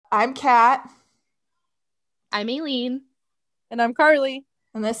I'm Kat, I'm Aileen. And I'm Carly.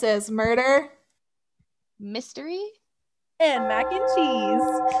 and this is Murder. Mystery? And mac and cheese.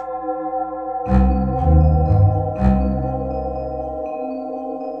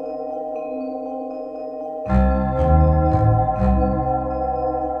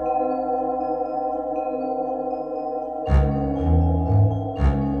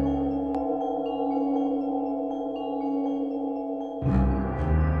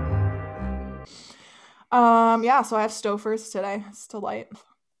 So I have Stouffer's today. It's delight.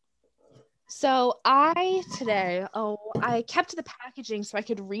 So I kept the packaging so I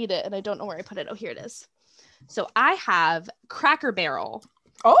could read it, and I don't know where I put it. Oh, here it is. So I have Cracker Barrel,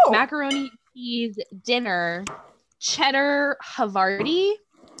 macaroni cheese dinner, cheddar Havarti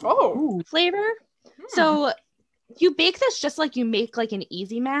flavor. So you bake this just like you make like an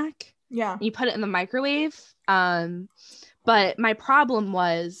Easy Mac. Yeah. You put it in the microwave. But my problem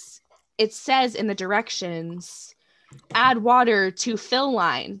was it says in the directions, add water to fill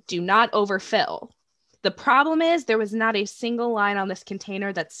line. Do not overfill. The problem is there was not a single line on this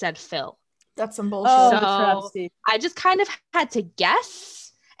container that said fill. That's some bullshit. So I just kind of had to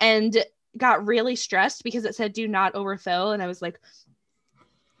guess and got really stressed because it said do not overfill. And I was like,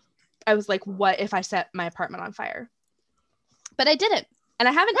 what if I set my apartment on fire? But I didn't. And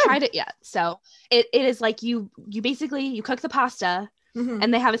I haven't tried it yet. So it is like you cook the pasta. Mm-hmm.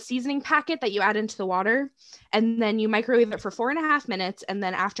 And they have a seasoning packet that you add into the water, and then you microwave it for 4.5 minutes. And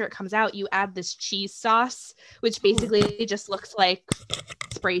then after it comes out, you add this cheese sauce, which basically just looks like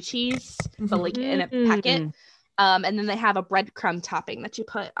spray cheese, but like in a packet. And then they have a breadcrumb topping that you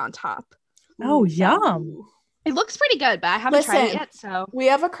put on top. Oh, yum. It looks pretty good, but I haven't tried it yet. So we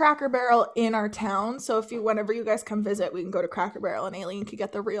have a Cracker Barrel in our town. So whenever you guys come visit, we can go to Cracker Barrel and Aileen can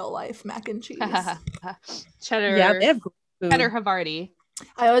get the real life mac and cheese. Cheddar. Yeah, they have Cheddar Havarti.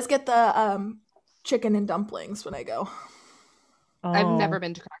 I always get the chicken and dumplings when I go. I've never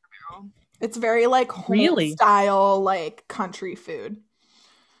been to Cracker Barrel. It's very like home style, like country food.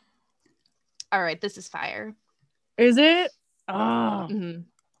 All right, this is fire. Is it? Oh,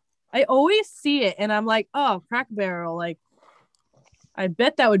 I always see it and I'm like, oh, Cracker Barrel. Like, I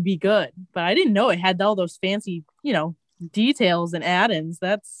bet that would be good, but I didn't know it had all those fancy, details and add-ins.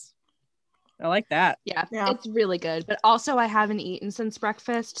 I like that. Yeah, it's really good. But also I haven't eaten since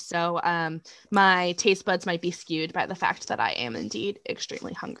breakfast. So my taste buds might be skewed by the fact that I am indeed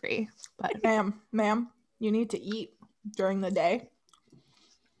extremely hungry. But ma'am, you need to eat during the day.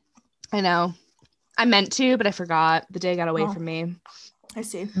 I know. I meant to, but I forgot. The day got away from me. I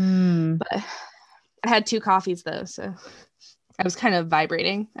see. But I had 2 coffees though. So I was kind of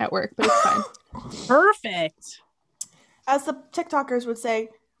vibrating at work, but it's fine. Perfect. As the TikTokers would say,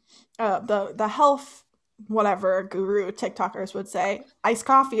 the health whatever guru TikTokers would say, iced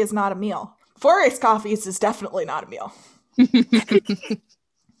coffee is not a meal. 4 iced coffees is definitely not a meal.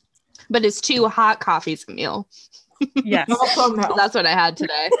 But it's 2 hot coffees a meal. Yes. Also, no. That's what I had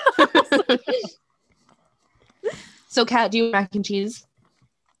today. So Kat, do you have mac and cheese?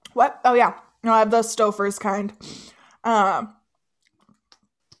 What? Oh yeah. No, I have the Stouffer's kind. Sean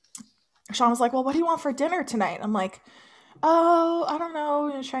was like, well, what do you want for dinner tonight? I'm like, oh, I don't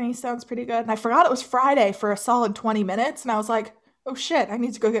know. Chinese sounds pretty good. And I forgot it was Friday for a solid 20 minutes. And I was like, oh shit, I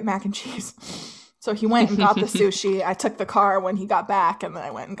need to go get mac and cheese. So he went and got the sushi. I took the car when he got back, and then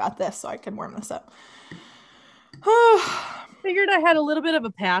I went and got this so I could warm this up. Figured I had a little bit of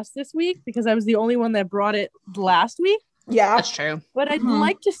a pass this week because I was the only one that brought it last week. Yeah, that's true. But I'd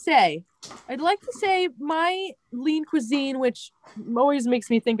like to say my lean cuisine, which always makes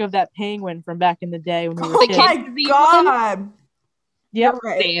me think of that penguin from back in the day when we were kids. Oh my god! Yep.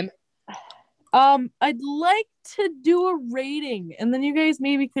 Right. Same. I'd like to do a rating, and then you guys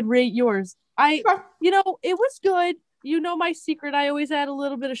maybe could rate yours. It was good. You know my secret. I always add a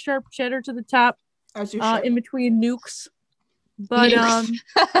little bit of sharp cheddar to the top, as you should. In between nukes. But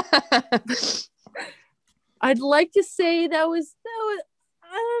I'd like to say that was.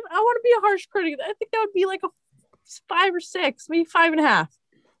 I want to be a harsh critic. I think that would be like a 5 or 6, maybe 5.5.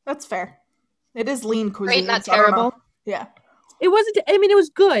 That's fair. It is lean cuisine. Great, not terrible. Yeah. It wasn't. I mean, it was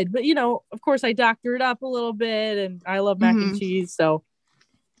good, but of course, I doctor it up a little bit, and I love mac and cheese. So,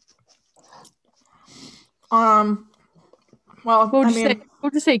 well, what would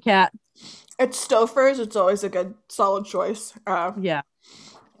you say, Kat? It's Stouffer's. It's always a good, solid choice. Yeah.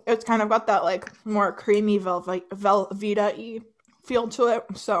 It's kind of got that like more creamy Velveeta-y feel to it.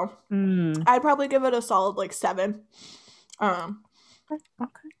 So I'd probably give it a solid like 7. Okay.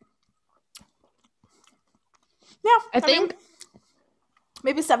 Yeah. I think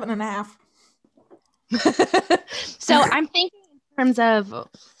maybe 7.5. So I'm thinking terms of,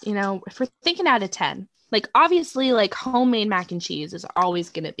 you know, if we're thinking out of 10, like obviously like homemade mac and cheese is always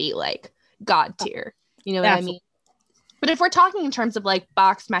going to be like god tier. You know what I mean? But if we're talking in terms of like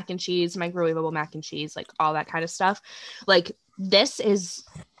boxed mac and cheese, microwavable mac and cheese, like all that kind of stuff, like this is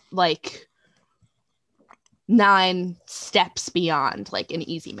like 9 steps beyond like an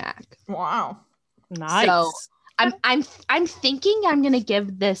easy mac. Wow. Nice. So I'm thinking I'm gonna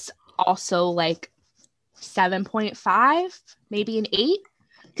give this also like 7.5, maybe an 8,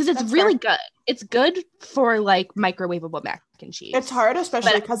 because it's That's really fair. good. It's good for like microwavable mac and cheese. It's hard,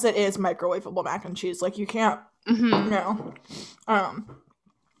 especially because it is microwavable mac and cheese. Like you can't,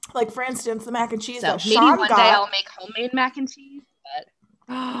 like for instance, the mac and cheese that maybe Sean one got. day I'll make homemade mac and cheese.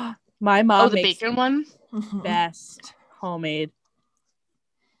 But my mom the makes bacon one, best homemade.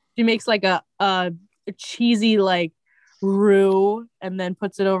 She makes like a cheesy like roux and then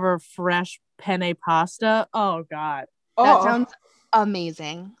puts it over fresh penne pasta. Oh god, that sounds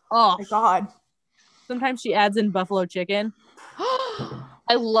amazing. Oh my god. Sometimes she adds in buffalo chicken.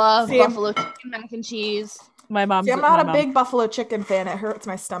 I love buffalo chicken mac and cheese. My mom's. I'm not a big buffalo chicken fan. It hurts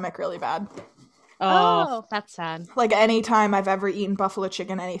my stomach really bad. Oh, that's sad. Like anytime I've ever eaten buffalo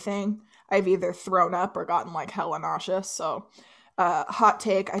chicken anything, I've either thrown up or gotten like hella nauseous. So hot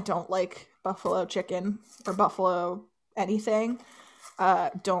take, I don't like buffalo chicken or buffalo anything.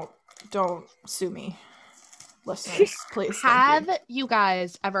 Don't sue me, listeners, please. Have you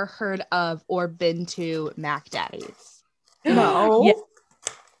guys ever heard of or been to Mac Daddy's? No. Yeah.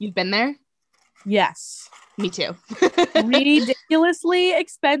 You've been there? Yes. Me too. Ridiculously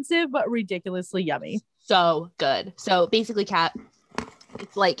expensive, but ridiculously yummy. So good. So basically, Kat,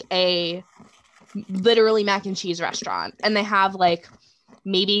 it's like a literally mac and cheese restaurant, and they have like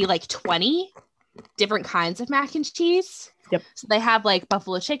maybe like 20 different kinds of mac and cheese. Yep. So they have like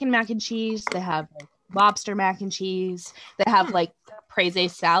buffalo chicken mac and cheese. They have like lobster mac and cheese. They have like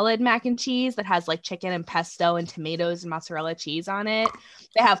prese salad mac and cheese that has like chicken and pesto and tomatoes and mozzarella cheese on it.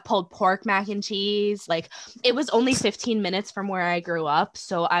 They have pulled pork mac and cheese. Like it was only 15 minutes from where I grew up,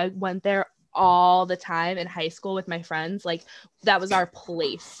 so I went there all the time in high school with my friends. Like that was our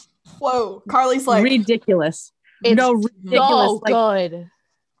place. Whoa, Carly's like ridiculous. It's ridiculous. So like, good.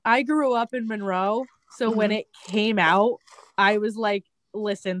 I grew up in Monroe, so when it came out, I was like,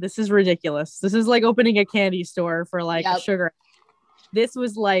 listen, this is ridiculous. This is like opening a candy store for like sugar. This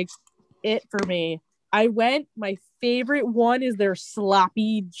was like it for me. I went, my favorite one is their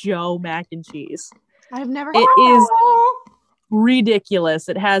Sloppy Joe mac and cheese. I've never It is ridiculous.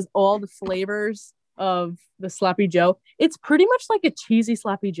 It has all the flavors of the Sloppy Joe. It's pretty much like a cheesy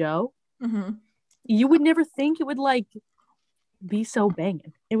Sloppy Joe. Mm-hmm. You would never think it would like be so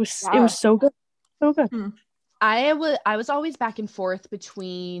banging. It was so good. So good. I was always back and forth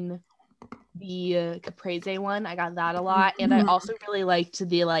between the caprese one. I got that a lot, and I also really liked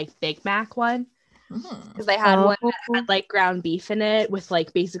the like Big Mac one because they had one that had like ground beef in it with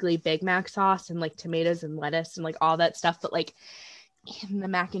like basically Big Mac sauce and like tomatoes and lettuce and like all that stuff, but like in the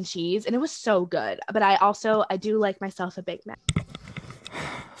mac and cheese, and it was so good. But I do like myself a Big Mac.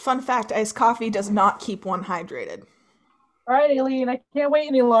 Fun fact, iced coffee does not keep one hydrated. All right, Aileen, I can't wait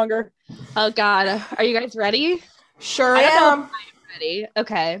any longer. Oh God, are you guys ready? Sure am. Ready?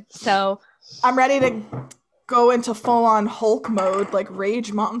 Okay, so I'm ready to go into full-on Hulk mode, like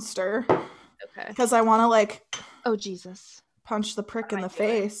Rage Monster. Okay. Because I want to like, oh Jesus, punch the prick in the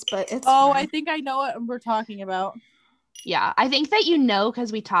face, but it's. Oh, I think I know what we're talking about. Yeah, I think that you know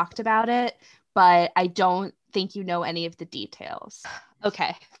because we talked about it, but I don't think you know any of the details.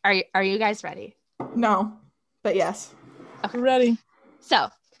 Okay, are you guys ready? No, but yes. Okay. Ready. So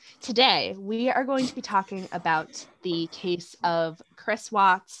today we are going to be talking about the case of Chris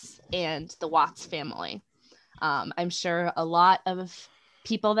Watts and the Watts family. I'm sure a lot of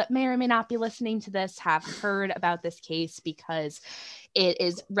people that may or may not be listening to this have heard about this case because it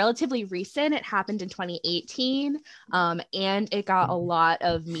is relatively recent. It happened in 2018, and it got a lot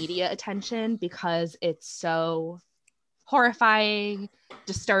of media attention because it's so horrifying,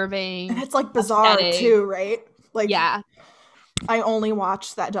 disturbing. And it's like bizarre upsetting. too, right? Like, yeah. I only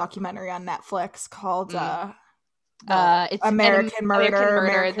watched that documentary on Netflix called it's American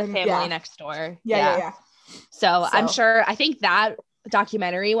Murder, The Family Next Door. Yeah. So I'm sure, I think that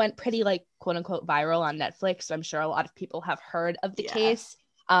documentary went pretty like quote unquote viral on Netflix. So I'm sure a lot of people have heard of the case,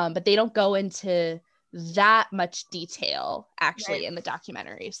 but they don't go into that much detail actually in the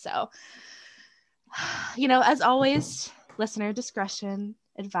documentary. So, you know, as always, listener discretion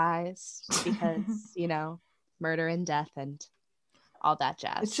advised because, you know, murder and death and all that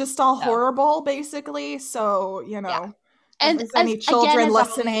jazz. It's just all horrible, basically. So, you know. Yeah. if there's any children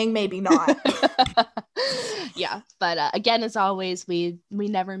listening, maybe not. Yeah, but again, as always, we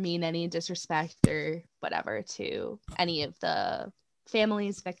never mean any disrespect or whatever to any of the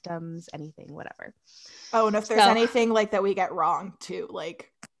families, victims, anything, whatever. Oh, and if there's anything like that we get wrong too,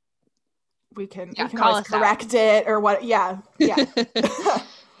 like we can always correct it or what. Yeah.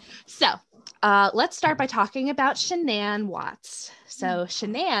 So let's start by talking about Shanann Watts. So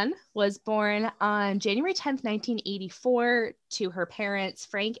Shanann was born on January 10th, 1984 to her parents,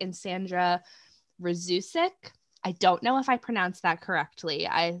 Frank and Sandra Rzucek. I don't know if I pronounced that correctly.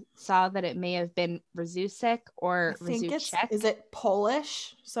 I saw that it may have been Rzucek or Rzucek. Is it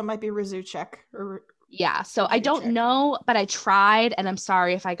Polish? So it might be Rzucek. Yeah, so I don't know, but I tried, and I'm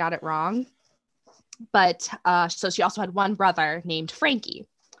sorry if I got it wrong. But so she also had one brother named Frankie.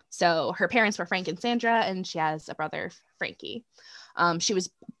 So her parents were Frank and Sandra, and she has a brother, Frankie. She was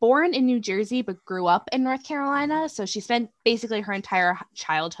born in New Jersey, but grew up in North Carolina. So she spent basically her entire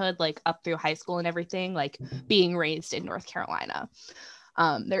childhood, like up through high school and everything, like being raised in North Carolina.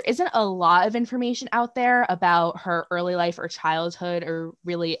 There isn't a lot of information out there about her early life or childhood or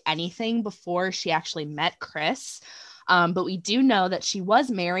really anything before she actually met Chris. But we do know that she was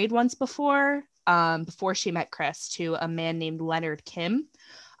married once before she met Chris, to a man named Leonard Kim.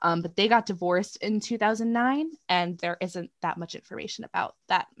 But they got divorced in 2009, and there isn't that much information about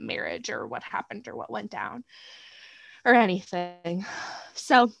that marriage or what happened or what went down or anything.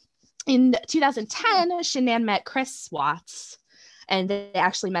 So in 2010, Shanann met Chris Watts, and they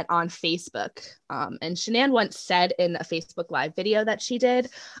actually met on Facebook. And Shanann once said in a Facebook Live video that she did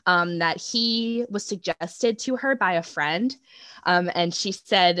that he was suggested to her by a friend. And she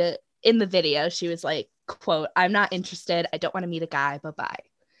said in the video, she was like, quote, "I'm not interested. I don't want to meet a guy. Bye-bye."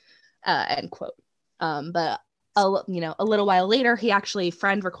 End quote. But a little while later, he actually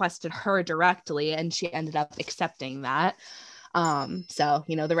friend requested her directly, and she ended up accepting that. So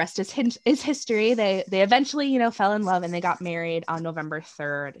the rest is history. They eventually fell in love, and they got married on November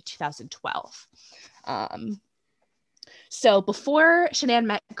 3rd, 2012. So before Shanann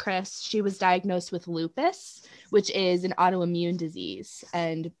met Chris, she was diagnosed with lupus, which is an autoimmune disease.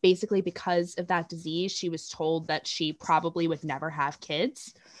 And basically because of that disease, she was told that she probably would never have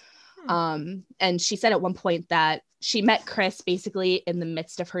kids. And she said at one point that she met Chris basically in the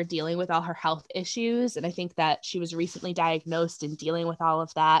midst of her dealing with all her health issues. And I think that she was recently diagnosed and dealing with all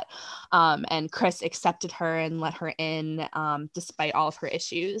of that. And Chris accepted her and let her in despite all of her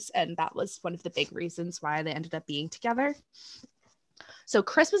issues. And that was one of the big reasons why they ended up being together. So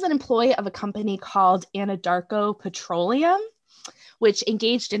Chris was an employee of a company called Anadarko Petroleum, which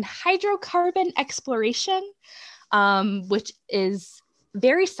engaged in hydrocarbon exploration, which is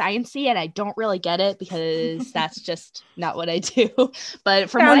very sciencey, and I don't really get it because that's just not what I do. But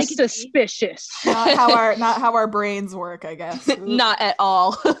from what I can suspicious, not how our brains work, I guess. Not at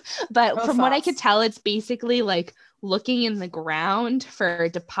all. But No from thoughts. what I could tell, it's basically like looking in the ground for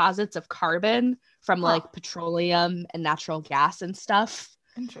deposits of carbon from like petroleum and natural gas and stuff.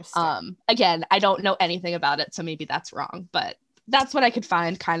 Interesting. Again, I don't know anything about it, so maybe that's wrong, but that's what I could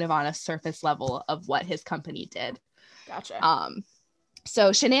find kind of on a surface level of what his company did. Gotcha.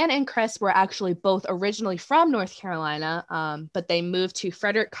 So Shanann and Chris were actually both originally from North Carolina, but they moved to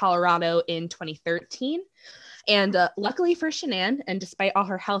Frederick, Colorado in 2013. And luckily for Shanann, and despite all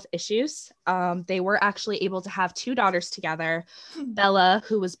her health issues, they were actually able to have two daughters together, Bella,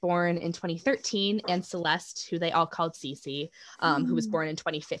 who was born in 2013, and Celeste, who they all called Cece, who was born in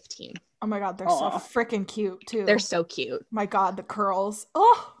 2015. Oh my God, they're so freaking cute too. They're so cute. My God, the curls.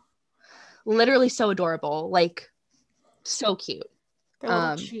 Oh, literally so adorable. Like, so cute. Their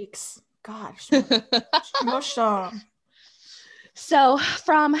little cheeks. Gosh. Smush them. So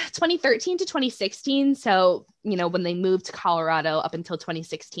from 2013 to 2016, so, when they moved to Colorado up until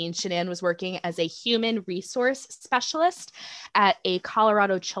 2016, Shanann was working as a human resource specialist at a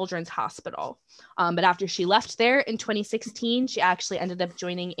Colorado Children's Hospital. But after she left there in 2016, she actually ended up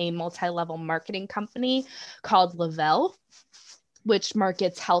joining a multi-level marketing company called Lavelle, which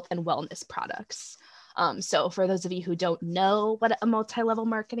markets health and wellness products. So for those of you who don't know what a multi-level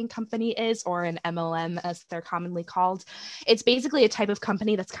marketing company is, or an MLM as they're commonly called, it's basically a type of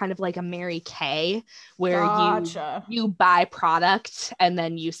company that's kind of like a Mary Kay, where you buy product and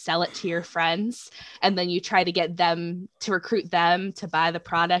then you sell it to your friends, and then you try to get them to recruit them to buy the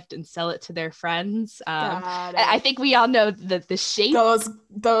product and sell it to their friends. I think we all know that the shape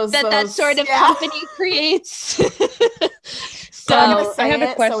that sort of company creates. So I have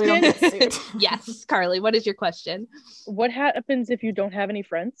a question. So we don't get sued. Yes, Carly, what is your question? What happens if you don't have any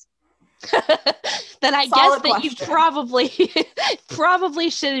friends? then I Solid guess that you question. probably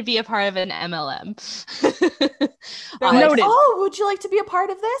shouldn't be a part of an MLM. They're like, Noted. oh, would you like to be a part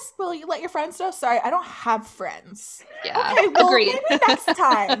of this? Will you let your friends know? Sorry, I don't have friends. Yeah, Okay, well, agreed. maybe next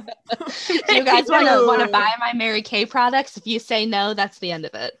time. Do you guys want to buy my Mary Kay products? If you say no, that's the end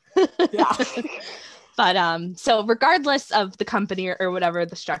of it. Yeah. But so regardless of the company or whatever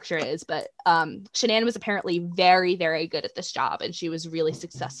the structure is, but Shanann was apparently very, very good at this job, and she was really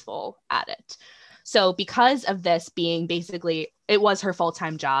successful at it. So because of this being basically, it was her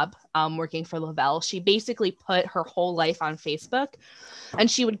full-time job, working for Lavelle, she basically put her whole life on Facebook,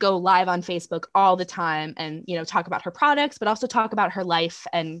 and she would go live on Facebook all the time and, you know, talk about her products, but also talk about her life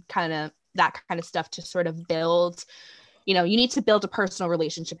and kind of that kind of stuff to sort of build, you know, you need to build a personal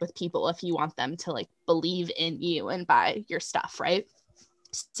relationship with people if you want them to like believe in you and buy your stuff, right?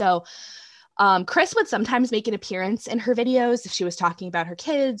 So Chris would sometimes make an appearance in her videos if she was talking about her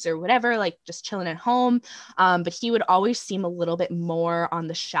kids or whatever, like just chilling at home. But he would always seem a little bit more on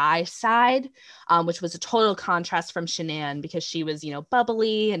the shy side, which was a total contrast from Shanann, because she was, you know,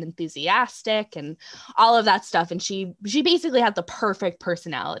 bubbly and enthusiastic and all of that stuff. And she basically had the perfect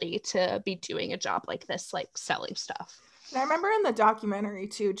personality to be doing a job like this, like selling stuff. And I remember in the documentary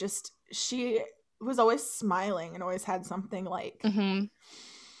too, just she was always smiling and always had something like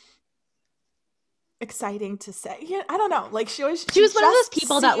exciting to say. Yeah, I don't know. Like she was one of those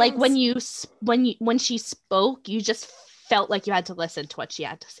people that like when she spoke, you just felt like you had to listen to what she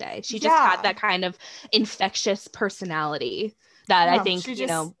had to say. She just had that kind of infectious personality that I think, you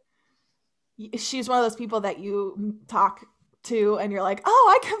know, she's one of those people that you talk to and you're like,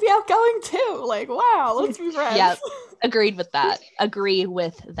 oh, I can be outgoing too. Like, wow, let's be friends. Yep. Agreed with that. Agree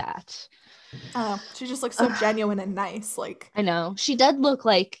with that. She just looks so genuine and nice. Like, I know. She did look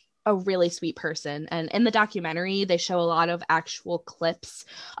like a really sweet person. And in the documentary, they show a lot of actual clips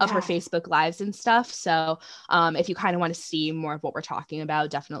of her Facebook lives and stuff. So if you kind of want to see more of what we're talking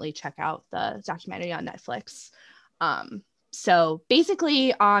about, definitely check out the documentary on Netflix. So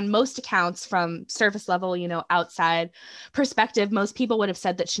basically, on most accounts from surface level, you know, outside perspective, most people would have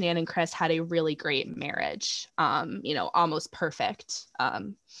said that Shanann and Chris had a really great marriage, you know, almost perfect.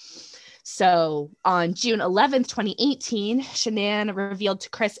 So on June 11th, 2018, Shanann revealed to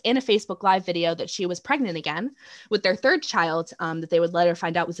Chris in a Facebook Live video that she was pregnant again with their third child, that they would later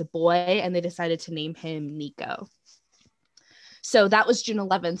find out was a boy, and they decided to name him Nico. So that was June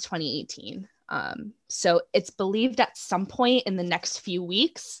 11th, 2018. So it's believed at some point in the next few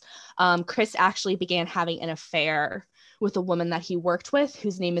weeks, Chris actually began having an affair with a woman that he worked with,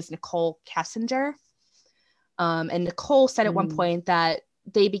 whose name is Nicole Kessinger. And Nicole said at one point that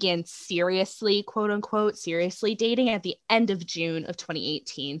they began seriously, quote unquote, seriously dating at the end of June of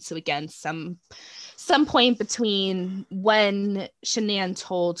 2018. So again, some point between when Shanann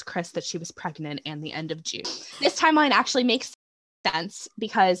told Chris that she was pregnant and the end of June. This timeline actually makes sense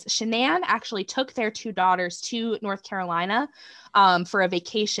because Shanann actually took their two daughters to North Carolina for a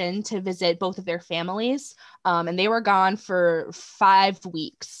vacation to visit both of their families. And they were gone for 5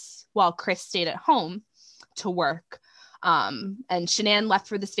 weeks while Chris stayed at home to work. And Shanann left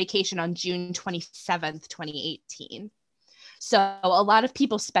for this vacation on June 27th, 2018. So a lot of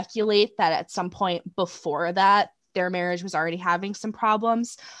people speculate that at some point before that, their marriage was already having some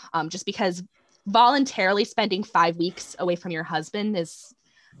problems, just because voluntarily spending 5 weeks away from your husband is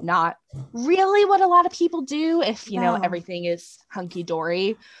not really what a lot of people do if, you know, everything is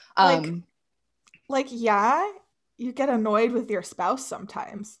hunky-dory. Yeah, you get annoyed with your spouse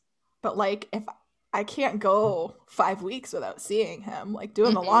sometimes, but like if I can't go 5 weeks without seeing him, like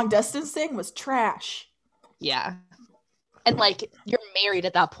doing the long distance thing was trash. Yeah. And like you're married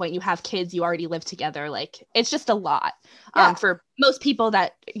at that point, you have kids, you already live together. Like it's just a lot for most people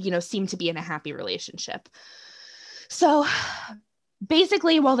that, you know, seem to be in a happy relationship. So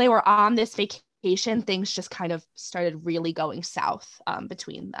basically, while they were on this vacation, things just kind of started really going south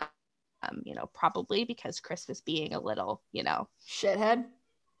between them, you know, probably because Chris was being a little, you know, shithead.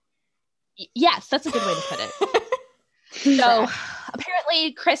 Yes, that's a good way to put it. So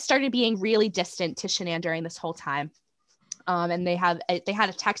apparently Chris started being really distant to Shanann during this whole time. And they had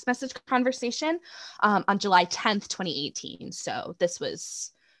a text message conversation on July 10th, 2018. So this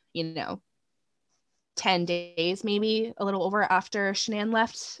was, you know, 10 days, maybe a little over after Shanann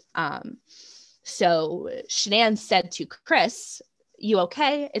left. So Shanann said to Chris, "You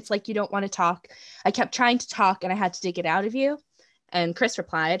okay? It's like you don't want to talk. I kept trying to talk and I had to dig it out of you." And Chris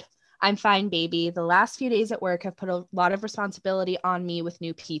replied, "I'm fine, baby. The last few days at work have put a lot of responsibility on me with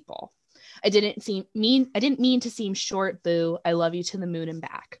new people. I didn't mean to seem short, boo. I love you to the moon and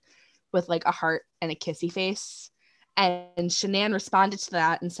back," with like a heart and a kissy face. And Shanann responded to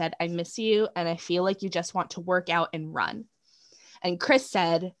that and said, "I miss you, and I feel like you just want to work out and run." And Chris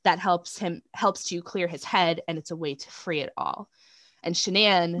said that helps to clear his head, and it's a way to free it all. And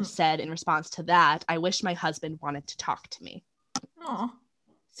Shanann said in response to that, "I wish my husband wanted to talk to me." Aww.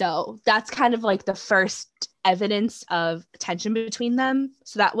 So that's kind of like the first evidence of tension between them.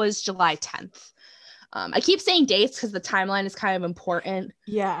 So that was July 10th. I keep saying dates because the timeline is kind of important.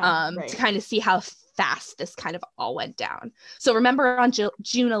 Yeah. Right. To kind of see how fast this kind of all went down. So remember on June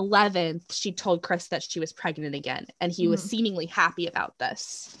 11th, she told Chris that she was pregnant again, and he was seemingly happy about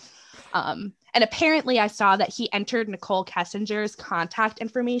this. And apparently I saw that he entered Nicole Kessinger's contact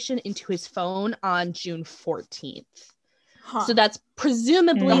information into his phone on June 14th. Huh. So that's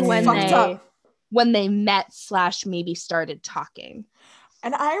presumably when they met / maybe started talking.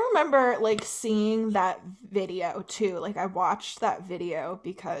 And I remember like seeing that video too. Like I watched that video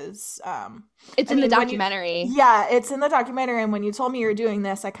because it's in the documentary. It's in the documentary. And when you told me you were doing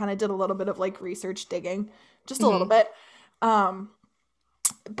this, I kind of did a little bit of like research digging, just a little bit.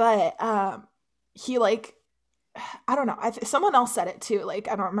 But he like, I don't know. Someone else said it too. Like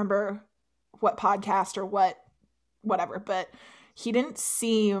I don't remember what podcast or whatever, but he didn't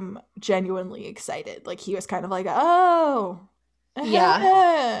seem genuinely excited. Like he was kind of like, oh.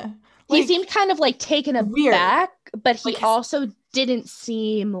 Yeah. Like, he seemed kind of like taken aback, but he also didn't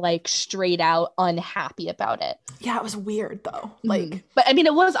seem like straight out unhappy about it. Yeah, it was weird though. Like, but I mean,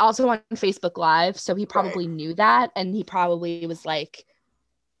 it was also on Facebook Live, so he probably knew that, and he probably was like,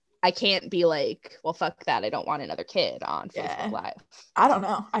 I can't be like, well, fuck that. I don't want another kid on Facebook Live. I don't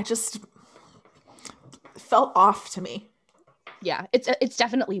know. I just felt off to me. Yeah, it's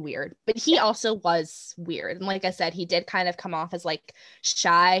definitely weird, but he also was weird. And like I said, he did kind of come off as like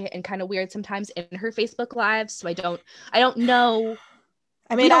shy and kind of weird sometimes in her Facebook Lives. So I don't know.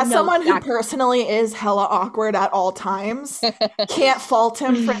 I mean, as someone who personally is hella awkward at all times, can't fault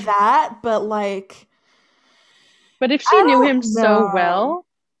him for that. But like, but if she knew him so well,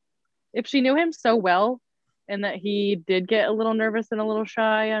 and that he did get a little nervous and a little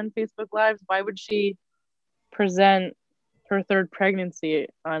shy on Facebook Lives, why would she present her third pregnancy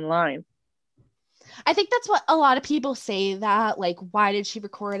online? I think that's what a lot of people say, that like, why did she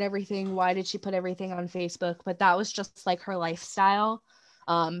record everything? Why did she put everything on Facebook? But that was just like her lifestyle.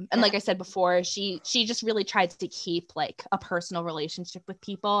 And like I said before, she just really tried to keep like a personal relationship with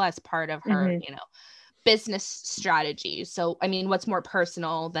people as part of her, business strategy. So, I mean, what's more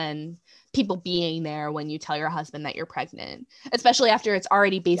personal than people being there when you tell your husband that you're pregnant, especially after it's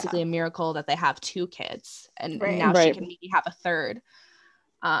already basically a miracle that they have 2 kids and now she can maybe have a third.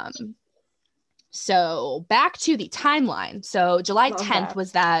 So back to the timeline. So July 10th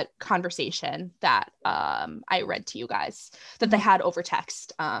was that conversation that I read to you guys that they had over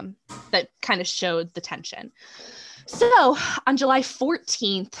text that kind of showed the tension. So on July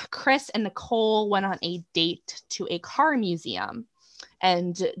 14th, Chris and Nicole went on a date to a car museum.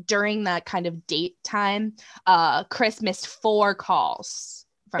 And during that kind of date time, Chris missed 4 calls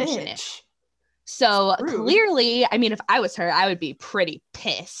from Shanann. So clearly, I mean, if I was her, I would be pretty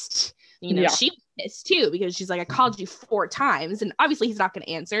pissed. She was pissed too, because she's like, I called you 4 times. And obviously he's not going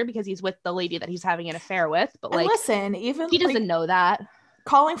to answer because he's with the lady that he's having an affair with. But like, listen, even he doesn't know that.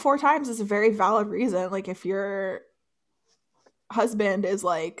 Calling 4 times is a very valid reason. Like if your husband is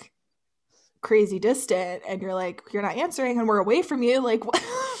like crazy distant and you're like, you're not answering and we're away from you, like what?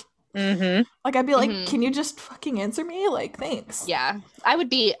 Like I'd be like, can you just fucking answer me? Like, thanks. Yeah, I would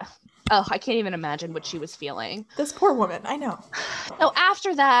be. Oh, I can't even imagine what she was feeling. This poor woman. I know. So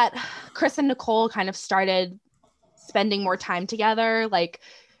after that, Chris and Nicole kind of started spending more time together. Like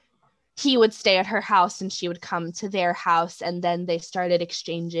he would stay at her house and she would come to their house, and then they started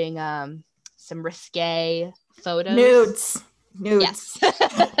exchanging some risque photos. Nudes. Yes.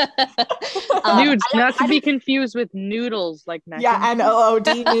 Nudes, not to be confused with noodles like mac and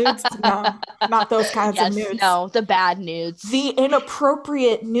OOD nudes. No, not those kinds of nudes. No, the bad nudes. The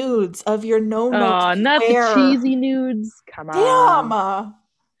inappropriate nudes of your no-no. Oh, not the cheesy nudes. Come on. Damn.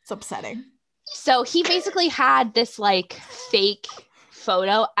 It's upsetting. So he basically had this like fake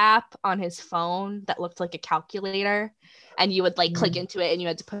photo app on his phone that looked like a calculator. And you would like click into it and you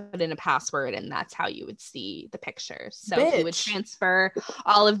had to put in a password, and that's how you would see the pictures. So he would transfer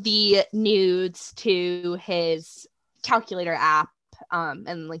all of the nudes to his calculator app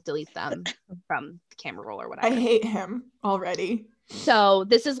and like delete them from the camera roll or whatever. I hate him already. So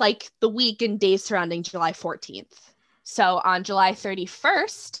this is like the week and days surrounding July 14th. So on July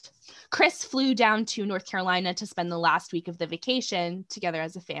 31st, Chris flew down to North Carolina to spend the last week of the vacation together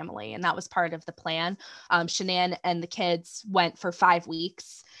as a family, and that was part of the plan. Shanann and the kids went for 5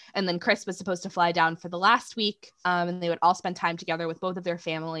 weeks, and then Chris was supposed to fly down for the last week, and they would all spend time together with both of their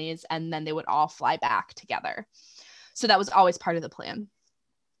families, and then they would all fly back together. So that was always part of the plan.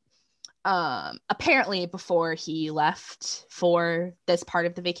 Apparently before he left for this part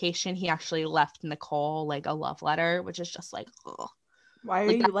of the vacation, he actually left Nicole like a love letter, which is just like, ugh. Why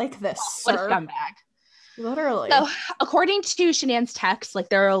are you like this, what sir? a scumbag. Literally. So according to Shanann's texts, like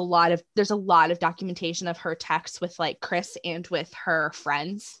there's a lot of documentation of her texts with like Chris and with her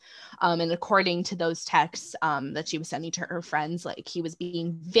friends. And according to those texts that she was sending to her friends, like he was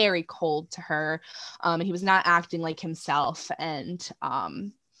being very cold to her, and he was not acting like himself. And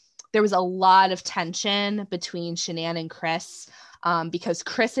there was a lot of tension between Shanann and Chris, because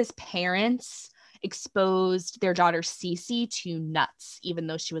Chris's parents exposed their daughter Cece to nuts, even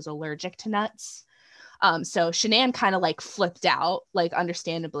though she was allergic to nuts. So Shanann kind of like flipped out, like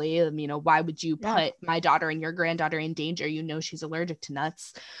understandably, why would you put my daughter and your granddaughter in danger? She's allergic to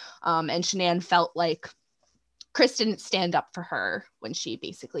nuts. And Shanann felt like Chris didn't stand up for her when she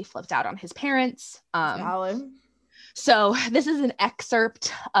basically flipped out on his parents. Valid. So this is an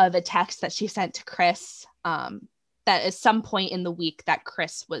excerpt of a text that she sent to Chris, that at some point in the week that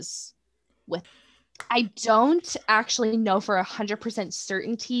Chris was with. I don't actually know for 100%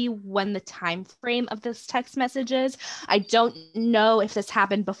 certainty when the time frame of this text message is. I don't know if this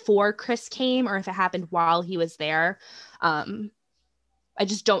happened before Chris came or if it happened while he was there. I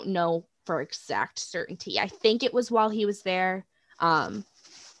just don't know for exact certainty. I think it was while he was there.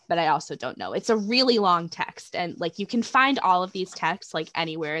 But I also don't know. It's a really long text, and like you can find all of these texts like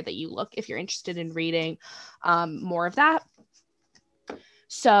anywhere that you look if you're interested in reading more of that.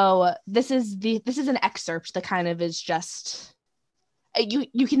 So this is an excerpt that kind of is just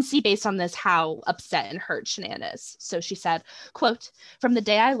you can see based on this how upset and hurt Shanann is. So she said, quote, "From the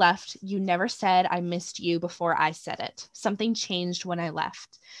day I left, you never said I missed you before I said it. Something changed when I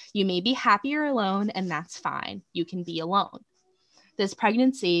left. You may be happier alone, and that's fine. You can be alone. This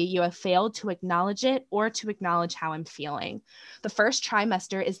pregnancy, you have failed to acknowledge it or to acknowledge how I'm feeling. The first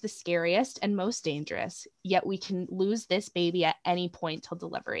trimester is the scariest and most dangerous, yet we can lose this baby at any point till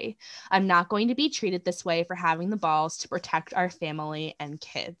delivery. I'm not going to be treated this way for having the balls to protect our family and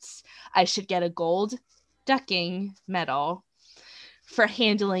kids. I should get a gold ducking medal for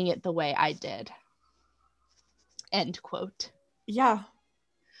handling it the way I did." End quote. Yeah.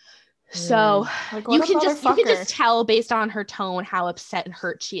 So like, you can just tell based on her tone how upset and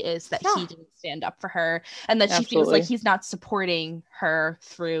hurt she is that he didn't stand up for her, and that she feels like he's not supporting her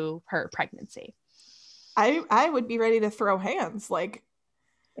through her pregnancy. I would be ready to throw hands. Like,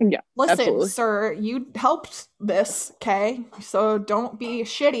 yeah, listen, absolutely. Sir, you helped this, okay? So don't be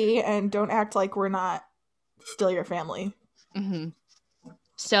shitty and don't act like we're not still your family. Mm-hmm.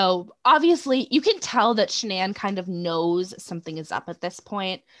 So obviously you can tell that Shanann kind of knows something is up at this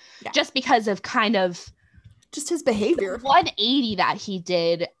point, just because of kind of just his behavior, 180 that he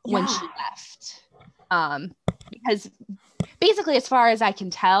did when she left. Because basically, as far as I can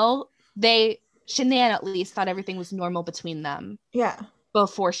tell, Shanann at least thought everything was normal between them. Yeah.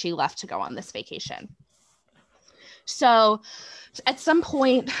 Before she left to go on this vacation. So at some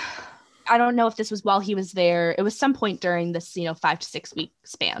point, I don't know if this was while he was there. It was some point during this, 5 to 6 week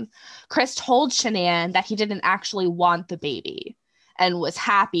span. Chris told Shanann that he didn't actually want the baby and was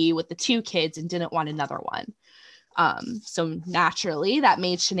happy with the 2 kids and didn't want another one. So naturally that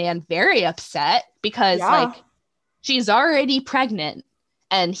made Shanann very upset because like she's already pregnant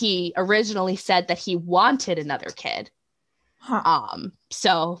and he originally said that he wanted another kid.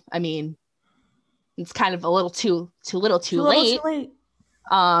 So, I mean, it's kind of a little too late.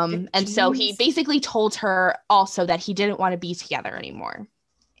 And so he basically told her also that he didn't want to be together anymore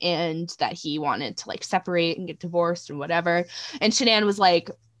and that he wanted to like separate and get divorced and whatever. And Shanann was like,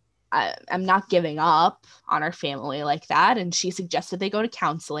 I'm not giving up on our family like that. And she suggested they go to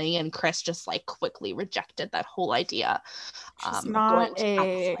counseling, and Chris just like quickly rejected that whole idea. She's not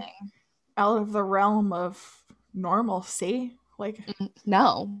out of the realm of normalcy. Like,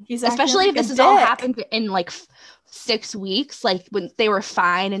 no, especially if this has all happened in like 6 weeks, like when they were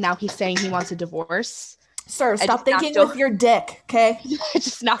fine and now he's saying he wants a divorce. Sir, stop thinking with your dick, okay? I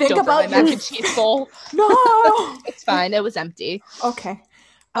just knocked over my mac and cheese bowl. No! It's fine. It was empty. Okay.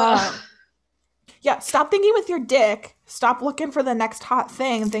 Yeah, stop thinking with your dick. Stop looking for the next hot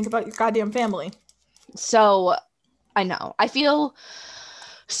thing and think about your goddamn family. So, I know. I feel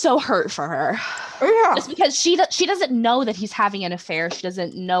so hurt for her. Oh, yeah. Just because she doesn't know that he's having an affair. She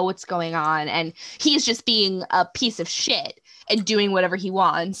doesn't know what's going on. And he's just being a piece of shit and doing whatever he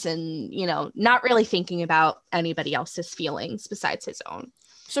wants and, you know, not really thinking about anybody else's feelings besides his own.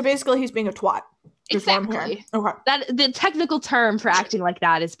 So basically he's being a twat. Exactly. Okay. That the technical term for acting like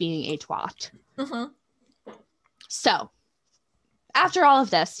that is being a twat. Mm-hmm. So after all of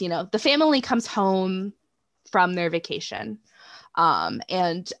this, you know, the family comes home from their vacation.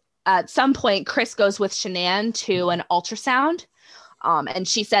 And at some point, Chris goes with Shanann to an ultrasound. And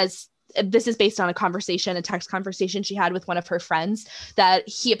she says, this is based on a text conversation she had with one of her friends, that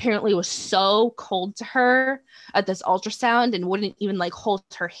he apparently was so cold to her at this ultrasound and wouldn't even like hold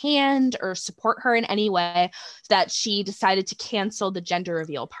her hand or support her in any way, that she decided to cancel the gender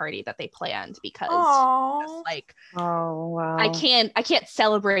reveal party that they planned because like, oh wow, I can't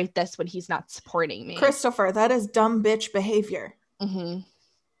celebrate this when he's not supporting me. Christopher, that is dumb bitch behavior. Mm-hmm.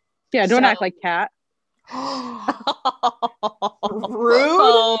 Yeah, don't act like Kat. Rude.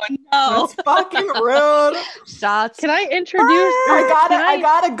 Oh no, that's fucking rude. Shots. Can I introduce? I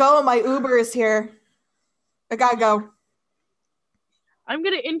gotta go. My Uber is here. I gotta go. I'm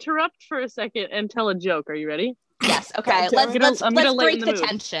gonna interrupt for a second and tell a joke. Are you ready? Yes. Okay. I'm Let's lighten break the the mood.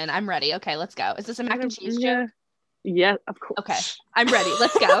 tension. I'm ready. Okay, let's go. Is this a mac and cheese joke? Yeah, of course. Okay, I'm ready.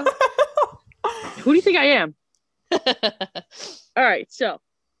 Let's go. Who do you think I am? All right. So,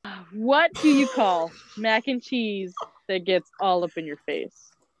 what do you call mac and cheese that gets all up in your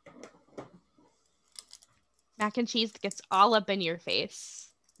face? Mac and cheese that gets all up in your face.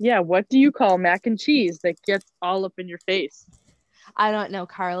 Yeah, what do you call mac and cheese that gets all up in your face? I don't know,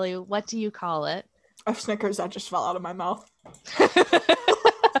 Carly. What do you call it? A Snickers that just fell out of my mouth.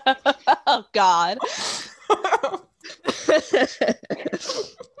 Oh God.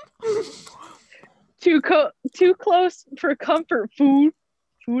 Too close for comfort food.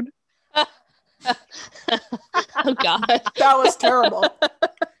 Oh God. That was terrible.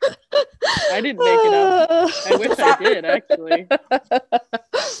 I didn't make it up. I wish I did, actually.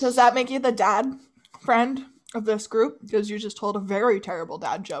 Does that make you the dad friend of this group? Because you just told a very terrible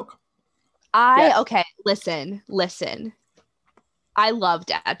dad joke. Yes. Okay, listen. I love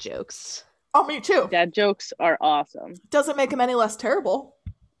dad jokes. Oh, me too. Dad jokes are awesome. Doesn't make them any less terrible.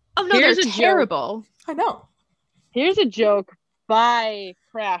 Oh no, Here's they're a joke. terrible. I know. Here's a joke by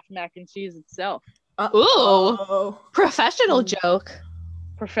Kraft Mac and Cheese itself. Ooh. Professional joke.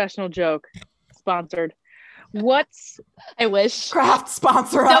 Professional joke. Sponsored. What's I wish. Kraft,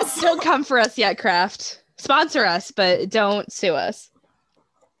 sponsor us. Don't come for us yet, Kraft. Sponsor us, but don't sue us.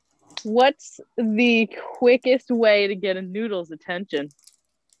 What's the quickest way to get a noodle's attention?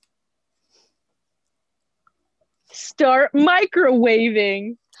 Start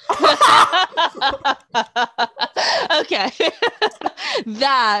microwaving. Okay.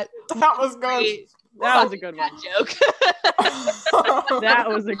 That was good. That was a good one. joke. That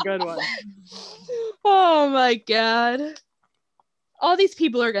was a good one. Oh my God. All these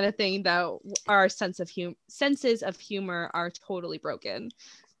people are gonna think that our senses of humor are totally broken.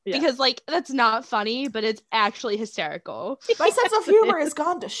 Yeah. Because like that's not funny, but it's actually hysterical. My sense of humor has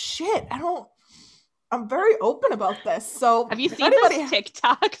gone to shit. I'm very open about this. So have you seen those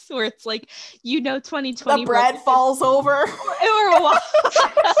TikToks where it's like, 2020 the bread falls over or what?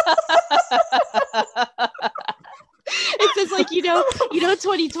 It says like,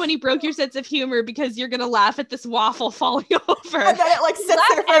 2020 broke your sense of humor because you're gonna laugh at this waffle falling over. And then it like sits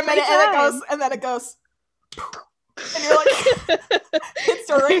there for a minute and then it goes and you're like it's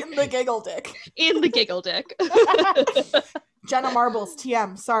right in the giggle dick. In the giggle dick. Jenna Marbles,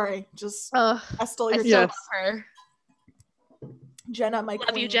 TM. Sorry, just I stole your joke. Her. Jenna, my love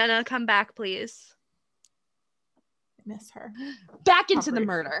queen. you, Jenna. Come back, please. I miss her. Back into the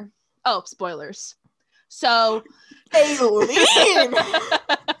murder. Oh, spoilers. So, Aileen.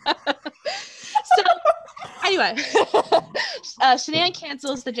 So, anyway, Shanann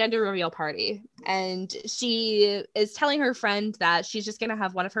cancels the gender reveal party, and she is telling her friend that she's just gonna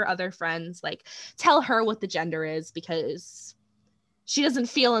have one of her other friends like tell her what the gender is because she doesn't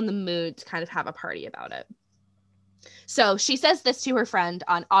feel in the mood to kind of have a party about it. So she says this to her friend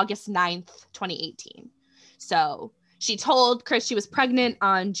on August 9th, 2018. So she told Chris she was pregnant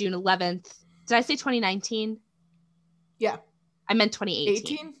on June 11th. Did I say 2019? Yeah. I meant 2018.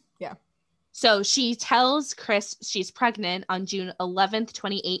 18? Yeah. So she tells Chris she's pregnant on June 11th,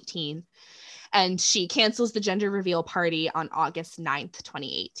 2018, and she cancels the gender reveal party on August 9th,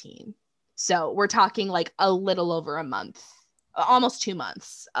 2018. So we're talking like a little over a month, almost 2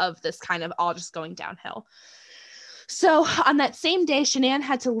 months of this kind of all just going downhill. So on that same day, Shanann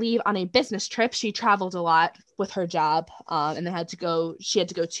had to leave on a business trip. She traveled a lot with her job, and she had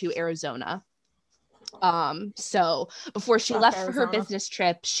to go to Arizona. So before she left for her business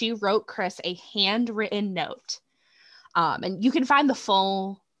trip, she wrote Chris a handwritten note. And you can find the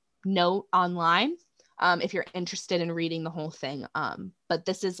full note online if you're interested in reading the whole thing. But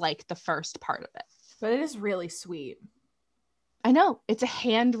this is like the first part of it. But it is really sweet. I know, it's a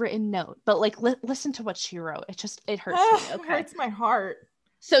handwritten note, but like listen to what she wrote. It hurts me. Okay? It hurts my heart.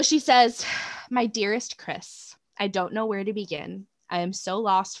 So she says, "My dearest Chris, I don't know where to begin. I am so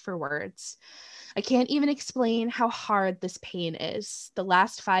lost for words. I can't even explain how hard this pain is. The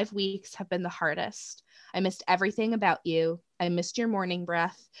last 5 weeks have been the hardest. I missed everything about you. I missed your morning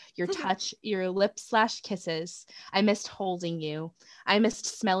breath, your touch, your lips/kisses. I missed holding you. I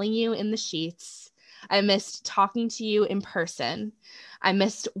missed smelling you in the sheets. I missed talking to you in person. I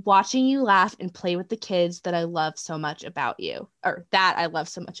missed watching you laugh and play with the kids that I love so much about you, or that I love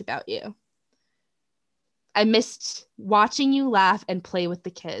so much about you. I missed watching you laugh and play with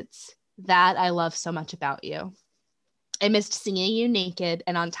the kids that I love so much about you. I missed seeing you naked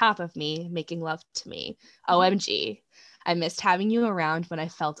and on top of me, making love to me. OMG. I missed having you around when I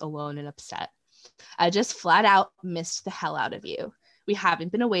felt alone and upset. I just flat out missed the hell out of you. We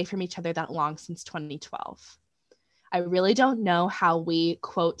haven't been away from each other that long since 2012. I really don't know how we,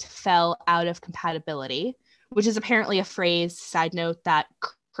 quote, fell out of compatibility, which is apparently a phrase, side note, that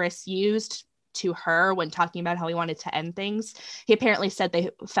Chris used to her when talking about how he wanted to end things. He apparently said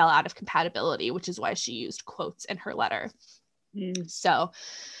they fell out of compatibility, which is why she used quotes in her letter. So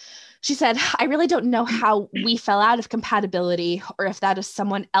she said, I really don't know how we fell out of compatibility or if that is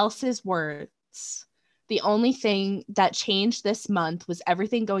someone else's words. The only thing that changed this month was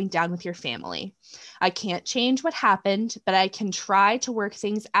everything going down with your family. I can't change what happened, but I can try to work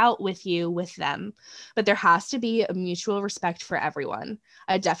things out with you, with them. But there has to be a mutual respect for everyone.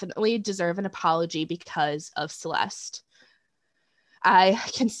 I definitely deserve an apology because of Celeste. I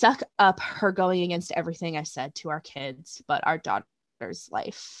can suck up her going against everything I said to our kids, but our daughter's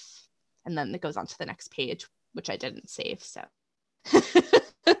life. And then it goes on to the next page, which I didn't save, so.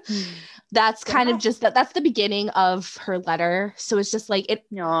 That's kind of just that's the beginning of her letter. So it's just like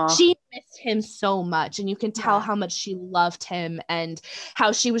she missed him so much, and you can tell how much she loved him and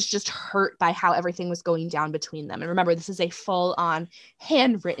how she was just hurt by how everything was going down between them. And remember, this is a full-on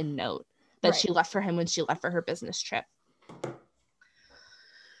handwritten note that she left for him when she left for her business trip.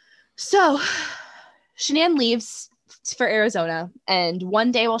 So Shanann leaves for Arizona, and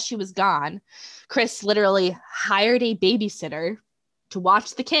one day while she was gone, Chris literally hired a babysitter to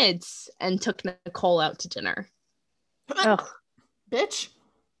watch the kids and took Nicole out to dinner. Ugh. Bitch.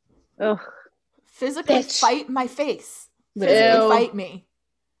 Ugh. Physically fight my face. Physically fight me.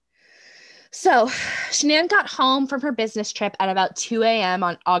 So Shanann got home from her business trip at about 2 a.m.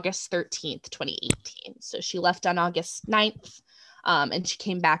 on August 13th, 2018. So she left on August 9th. And she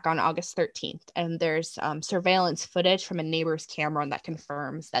came back on August 13th. And there's surveillance footage from a neighbor's camera that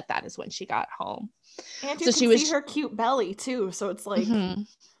confirms that that is when she got home. And you can see her cute belly too. So it's like,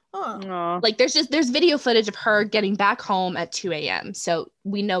 like there's video footage of her getting back home at 2 a.m. So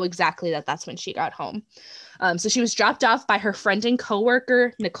we know exactly that that's when she got home. So she was dropped off by her friend and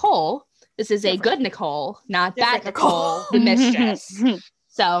coworker, Nicole. This is a good Nicole, not bad Nicole, the mistress.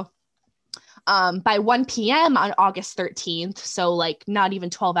 So by 1 p.m. on August 13th, so like not even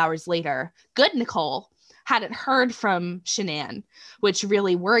 12 hours later, good Nicole hadn't heard from Shanann, which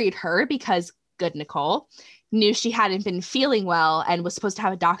really worried her because good Nicole knew she hadn't been feeling well and was supposed to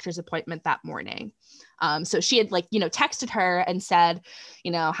have a doctor's appointment that morning. So she had texted her and said,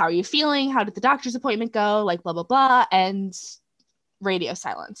 how are you feeling? How did the doctor's appointment go? Like blah, blah, blah. And radio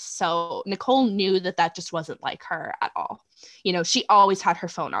silence. So Nicole knew that just wasn't like her at all. She always had her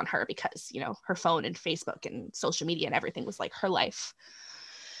phone on her because, her phone and Facebook and social media and everything was like her life.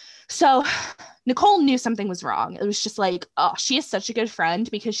 So Nicole knew something was wrong. It was just like, oh, she is such a good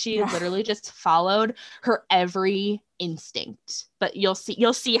friend because she literally just followed her every instinct. But you'll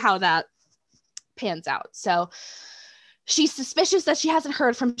see how that pans out. So she's suspicious that she hasn't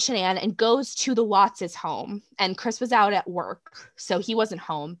heard from Shanann and goes to the Watts' home. And Chris was out at work, so he wasn't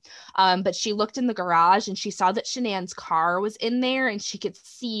home. But she looked in the garage and she saw that Shanann's car was in there and she could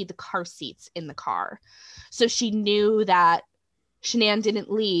see the car seats in the car. So she knew that Shanann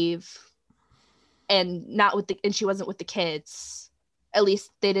didn't leave and she wasn't with the kids. At least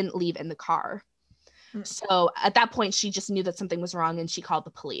they didn't leave in the car. So at that point, she just knew that something was wrong and she called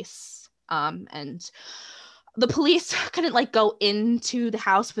the police. And the police couldn't go into the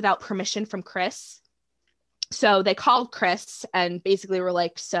house without permission from Chris. So they called Chris and basically were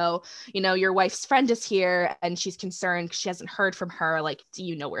like, so, your wife's friend is here and she's concerned because she hasn't heard from her. Like, do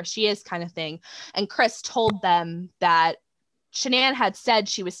you know where she is, kind of thing. And Chris told them that Shanann had said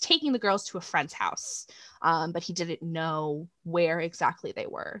she was taking the girls to a friend's house, but he didn't know where exactly they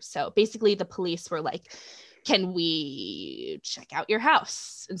were. So basically the police were like, can we check out your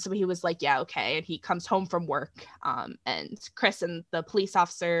house? And so he was like, yeah, okay. And he comes home from work, and Chris and the police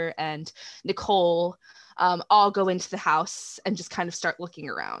officer and Nicole all go into the house and just kind of start looking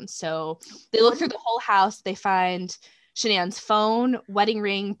around. So they look through the whole house. They find Shanann's phone, wedding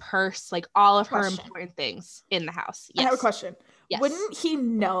ring, purse, like all of her important things in the house. Yes. I have a question. Yes. Wouldn't he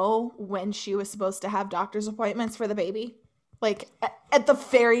know when she was supposed to have doctor's appointments for the baby? Like, at the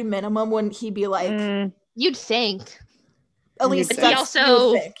very minimum, wouldn't he be like... You'd think. At least he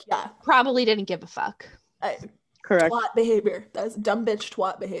also probably didn't give a fuck. Correct. Twat behavior. That's dumb bitch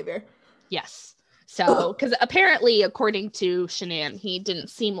twat behavior. Yes. So, because apparently, according to Shanann, he didn't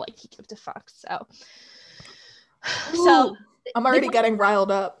seem like he gave a fuck. So I'm already getting riled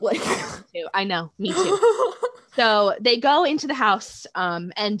up. Like, I know, me too. So they go into the house,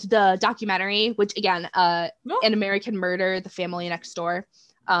 and the documentary, which again, An American Murder: The Family Next Door,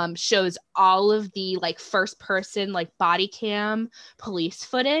 shows all of the like first person like body cam police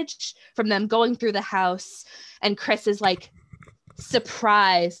footage from them going through the house, and Chris is like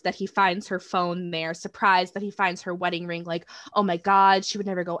surprised that he finds her phone there, surprised that he finds her wedding ring, like, oh my god, she would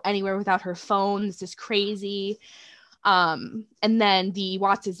never go anywhere without her phone, this is crazy. And then the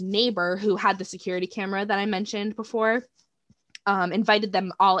Watts' neighbor, who had the security camera that I mentioned before, invited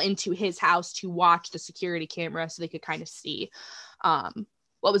them all into his house to watch the security camera so they could kind of see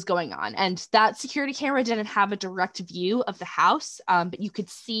what was going on. And that security camera didn't have a direct view of the house, but you could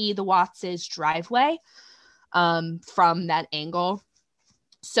see the Watts' driveway from that angle.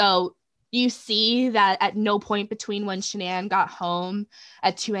 So you see that at no point between when Shanann got home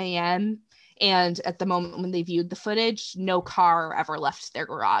at 2 a.m. and at the moment when they viewed the footage, no car ever left their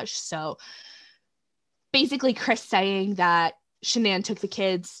garage. So basically Chris saying that Shanann took the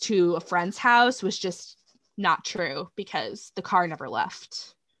kids to a friend's house was just not true because the car never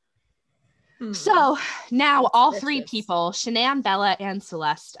left. So now all three people, Shanann, Bella, and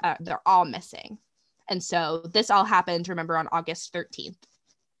Celeste, they're all missing. And so this all happened, remember, on August 13th.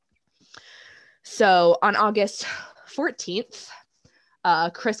 So on August 14th,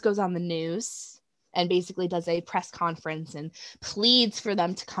 Chris goes on the news and basically does a press conference and pleads for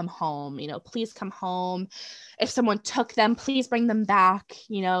them to come home. Please come home. If someone took them, please bring them back.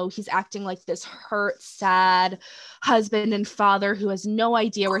 He's acting like this hurt, sad husband and father who has no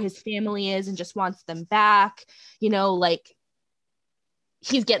idea where his family is and just wants them back. Like,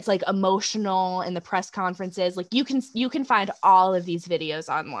 he gets like emotional in the press conferences. Like, you can find all of these videos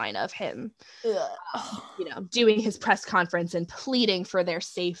online of him, doing his press conference and pleading for their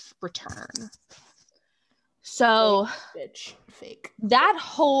safe return. So fake. That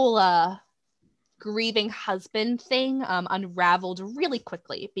whole grieving husband thing unraveled really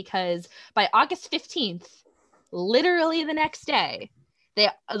quickly because by August 15th, literally the next day,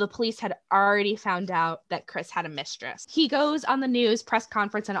 the police had already found out that Chris had a mistress. He goes on the news press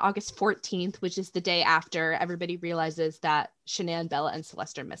conference on August 14th, which is the day after everybody realizes that Shanann, Bella, and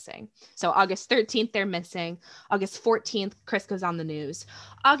Celeste are missing. So August 13th, they're missing. August 14th, Chris goes on the news.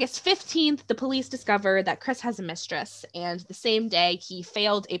 August 15th, the police discover that Chris has a mistress. And the same day, he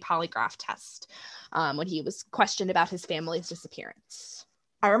failed a polygraph test when he was questioned about his family's disappearance.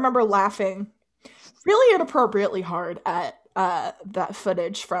 I remember laughing really inappropriately hard at that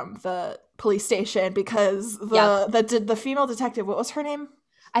footage from the police station because the female detective, what was her name?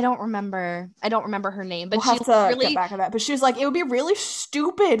 I don't remember her name, but we'll have to get back on that. But she was like, it would be really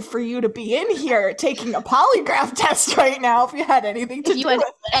stupid for you to be in here taking a polygraph test right now if you had anything to do with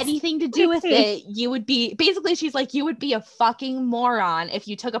it. Anything to do with it, you would be, basically she's like, you would be a fucking moron if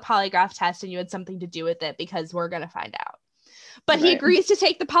you took a polygraph test and you had something to do with it because we're gonna find out. But he agrees to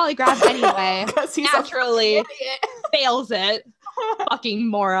take the polygraph anyway. Naturally fails it. Fucking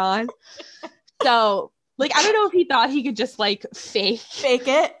moron. So, like, I don't know if he thought he could just like fake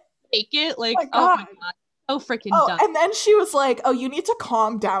it. Like, oh my god. So freaking dumb. And then she was like, oh, you need to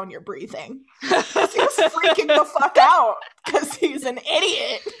calm down your breathing. He was freaking the fuck out because he's an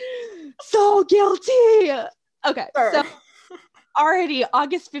idiot. So guilty. Okay. Sure. So already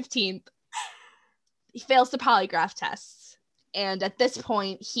August 15th, he fails the polygraph tests. And at this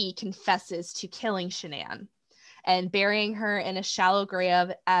point, he confesses to killing Shanann and burying her in a shallow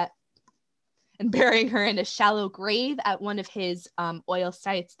grave at one of his oil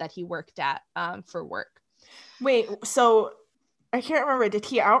sites that he worked at for work. Wait, so I can't remember. Did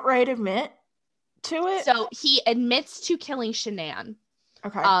he outright admit to it. So he admits to killing Shanann.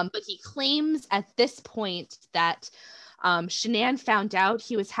 Okay. But he claims at this point that Shanann found out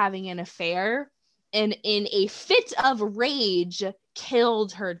he was having an affair and in a fit of rage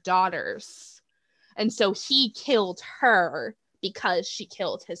killed her daughters. And so he killed her because she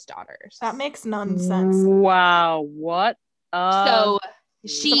killed his daughters. That makes none sense. Wow, what? So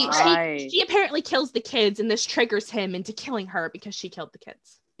she apparently kills the kids, and this triggers him into killing her because she killed the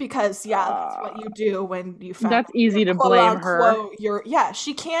kids. Because that's what you do when you found. That's easy to blame her.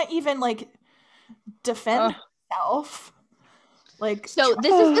 She can't even like defend herself. Like, so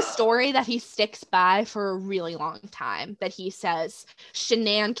this is the story that he sticks by for a really long time, that he says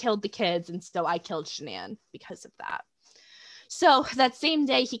Shanann killed the kids and so I killed Shanann because of that. So that same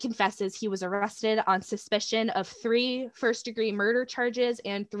day he confesses he was arrested on suspicion of 3 first-degree murder charges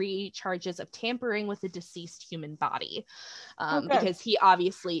and 3 charges of tampering with a deceased human body, because he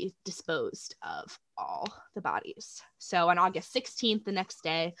obviously disposed of all the bodies. So on August 16th, the next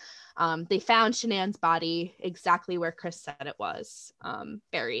day, they found Shanann's body exactly where Chris said it was,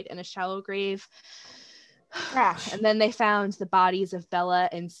 buried in a shallow grave. Trash. And then they found the bodies of Bella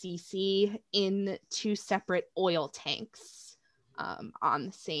and Cece in 2 separate oil tanks on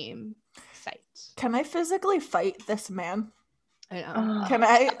the same site. Can I physically fight this man? I know.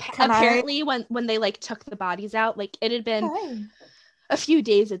 Apparently, when they like took the bodies out, like it had been a few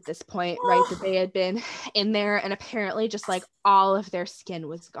days at this point, right, that they had been in there, and apparently just like all of their skin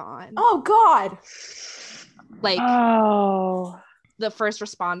was gone. Oh God. Like the first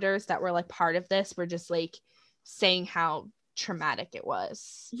responders that were like part of this were just like saying how traumatic it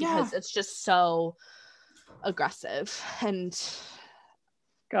was, because it's just so aggressive and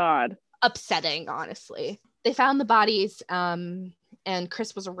upsetting, honestly. They found the bodies, and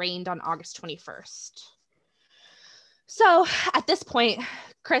Chris was arraigned on August 21st. So at this point,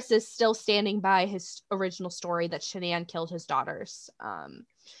 Chris is still standing by his original story that Shanann killed his daughters.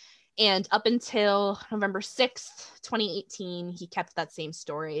 And up until November 6th, 2018, he kept that same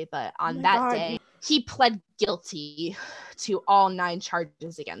story. But on day, he pled guilty to all 9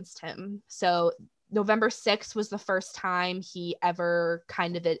 charges against him. So November 6th was the first time he ever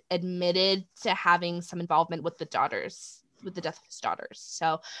kind of admitted to having some involvement with the death of his daughters.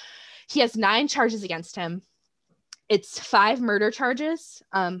 So he has 9 charges against him. It's 5 murder charges,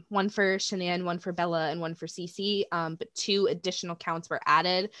 1 for Shanann, 1 for Bella, and 1 for Cece, but 2 additional counts were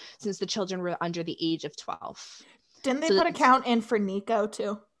added since the children were under the age of 12. Didn't they put a count in for Nico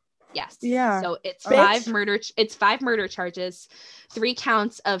too? Yes. Yeah. So it's 5 murder charges, 3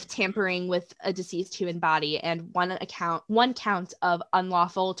 counts of tampering with a deceased human body, and 1 count of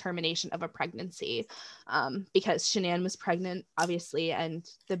unlawful termination of a pregnancy, because Shanann was pregnant, obviously,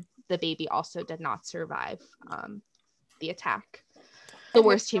 and the baby also did not survive the attack. The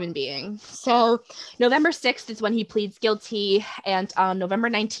worst human being. So November 6th is when he pleads guilty, and on November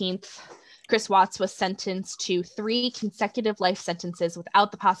 19th, Chris Watts was sentenced to 3 consecutive life sentences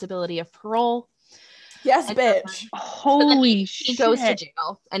without the possibility of parole. Yes, bitch. Holy shit. He goes to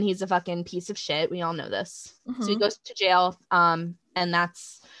jail, and he's a fucking piece of shit. We all know this. So he goes to jail, and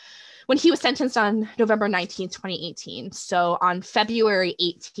that's when he was sentenced on November 19th, 2018. So on February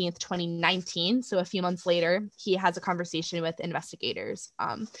 18th, 2019, so a few months later, he has a conversation with investigators,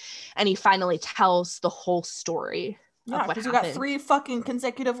 and he finally tells the whole story. Yeah, because you got 3 fucking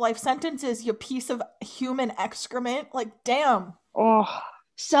consecutive life sentences, you piece of human excrement. Like, damn.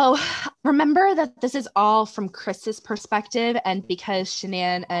 So remember that this is all from Chris's perspective, and because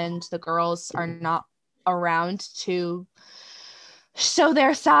Shanann and the girls are not around to show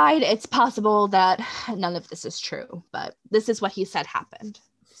their side, it's possible that none of this is true, but this is what he said happened.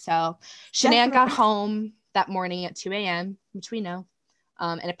 So Shanann got home that morning at 2 a.m., which we know,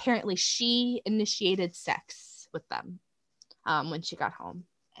 and apparently she initiated sex with them when she got home,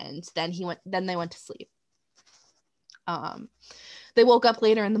 and then they went to sleep. They woke up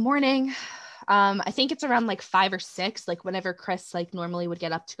later in the morning. I think it's around like 5 or 6, like whenever Chris like normally would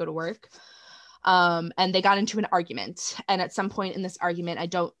get up to go to work. And they got into an argument, and at some point in this argument, I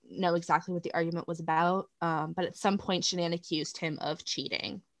don't know exactly what the argument was about, but at some point Shanann accused him of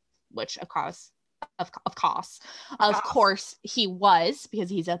cheating, which of course he was, because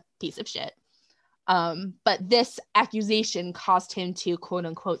he's a piece of shit. But this accusation caused him to quote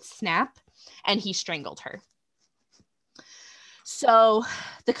unquote snap, and he strangled her. So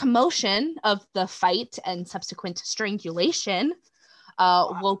the commotion of the fight and subsequent strangulation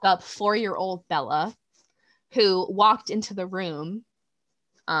woke up 4-year-old Bella, who walked into the room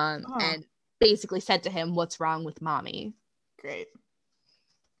and basically said to him, "What's wrong with mommy?" Great.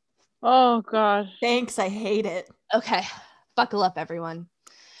 Oh, God. Thanks, I hate it. Okay, buckle up, everyone.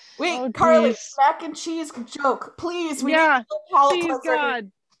 Wait, Oh, Carly, geez. mac and cheese joke. Please, we Yeah, need a palate please, cleanser.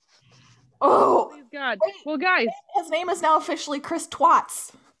 God. Oh, Please, God. wait, Well, guys, his name is now officially Chris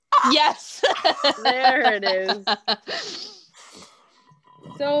Twats. Yes. there it is.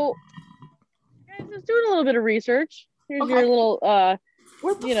 So, guys, just doing a little bit of research. Here's Okay. your little,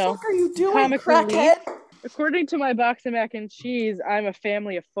 What the you know, fuck are you doing, comic relief. crackhead? According to my box of mac and cheese, I'm a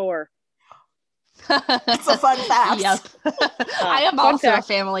family of 4. It's a fun fact. Yep. I am fun also fact. a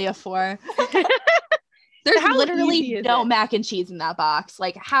family of 4. There's How literally easy is no it? mac and cheese in that box.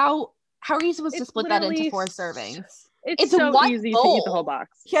 Like how are you supposed to It's split that into literally 4 servings? It's It's so one easy to bowl. eat the whole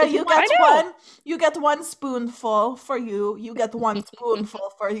box. Yeah, It's you one- get I know. one. You get one spoonful for you. You get one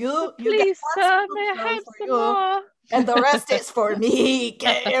spoonful for you. You get Please, one sir, may I spoonful have for some you, more? and the rest is for me.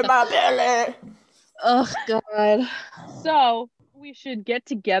 Get in my belly. Oh God. So we should get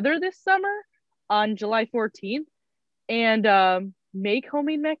together this summer on July 14th and make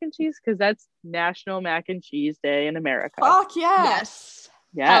homemade mac and cheese because that's National Mac and Cheese Day in America. Fuck yeah. Yes.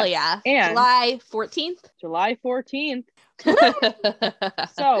 Yes. Hell yeah. And July 14th. July 14th.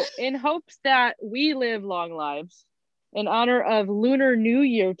 So in hopes that we live long lives, in honor of Lunar New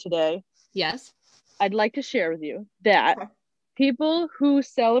Year today, Yes. I'd like to share with you that Okay. people who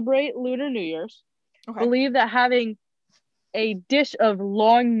celebrate Lunar New Year's Okay. believe that having a dish of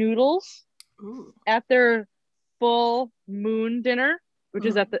long noodles Ooh. at their full moon dinner, which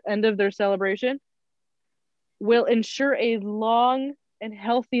is at the end of their celebration, will ensure a long and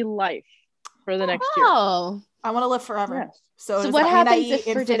healthy life for the next year. Oh. I want to live forever. Yes. So does what that mean I happens eat if for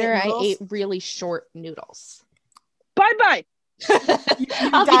infinite dinner noodles? I ate really short noodles? Bye-bye.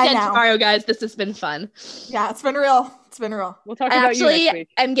 I'll be die dead now. tomorrow, guys. This has been fun. Yeah, it's been real. It's been real. We'll talk I about you actually next week.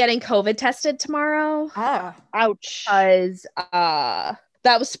 am getting COVID tested tomorrow. Ah. Ouch. Because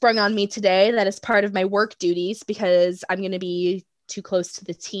that was sprung on me today. That is part of my work duties because I'm going to be too close to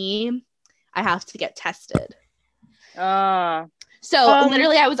the team. I have to get tested. So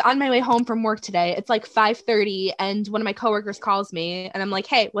literally I was on my way home from work today. It's like 5:30 and one of my coworkers calls me and I'm like,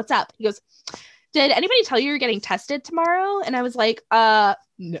 hey, what's up? He goes, did anybody tell you you're getting tested tomorrow? And I was like,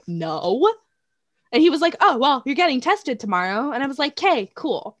 no. And he was like, oh, well, you're getting tested tomorrow. And I was like, okay,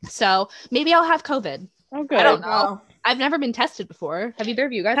 cool. So maybe I'll have COVID. Oh, good. I don't know. Wow. I've never been tested before. Have either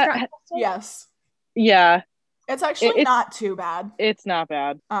of you guys gotten tested? Yes. Yeah. It's actually It's not too bad. It's not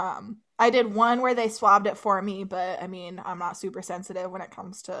bad. I did one where they swabbed it for me, but I mean, I'm not super sensitive when it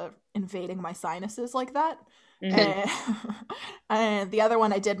comes to invading my sinuses like that. Mhm. And the other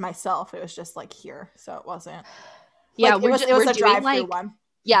one I did myself. It was just like here, so it wasn't. Yeah, like, it was a drive-through one.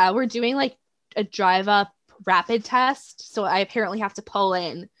 Yeah, we're doing like a drive-up rapid test. So I apparently have to pull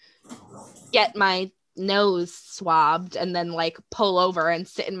in, get my nose swabbed, and then like pull over and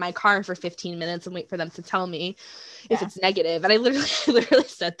sit in my car for 15 minutes and wait for them to tell me if it's negative. And I literally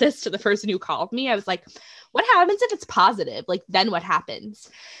said this to the person who called me. I was like, what happens if it's positive? Like, then what happens?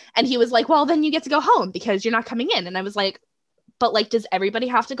 And he was like, well, then you get to go home because you're not coming in. And I was like, but like, does everybody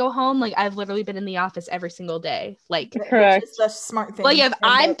have to go home? Like, I've literally been in the office every single day. Like, correct. Which is the smart thing. like if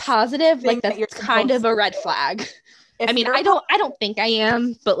I'm positive, like that you're that's kind of a red flag. I mean, I don't think I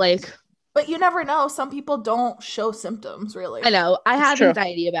am, but like, but you never know. Some people don't show symptoms, really. I know I have true.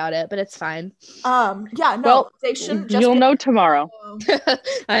 anxiety about it, but it's fine. Yeah, no, Well, they shouldn't just. You'll know tomorrow.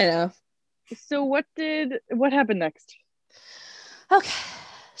 I know. So what happened next? Okay,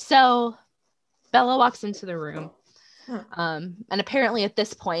 so Bella walks into the room. And apparently at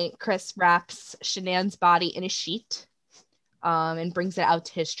this point, Chris wraps Shanann's body in a sheet and brings it out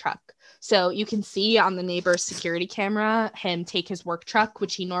to his truck. So you can see on the neighbor's security camera him take his work truck,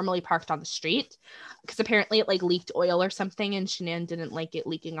 which he normally parked on the street, because apparently it like leaked oil or something and Shanann didn't like it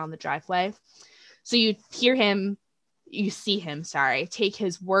leaking on the driveway. So you see him, take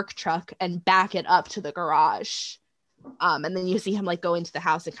his work truck and back it up to the garage. And then you see him like go into the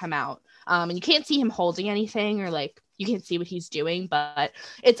house and come out. And you can't see him holding anything or like you can't see what he's doing, but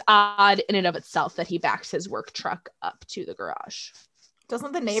it's odd in and of itself that he backs his work truck up to the garage.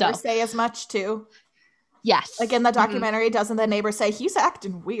 Doesn't the neighbor say as much too? Yes. Like in the documentary, doesn't the neighbor say he's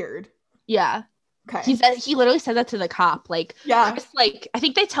acting weird? Yeah. Okay. He literally said that to the cop. Like, yeah. Chris, like I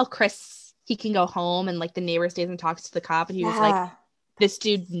think they tell Chris he can go home and like the neighbor stays and talks to the cop and he was like, this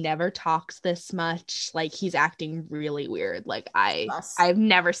dude never talks this much. Like he's acting really weird. Like I've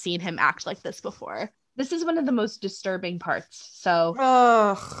never seen him act like this before. This is one of the most disturbing parts. So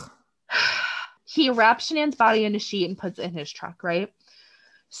he wraps Shanann's body in a sheet and puts it in his truck, right?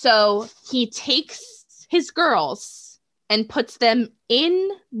 So he takes his girls and puts them in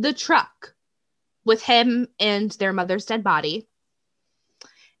the truck with him and their mother's dead body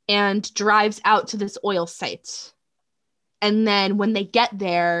and drives out to this oil site. And then when they get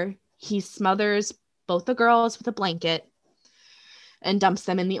there, he smothers both the girls with a blanket and dumps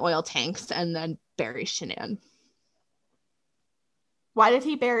them in the oil tanks and then buries Shanann. Why did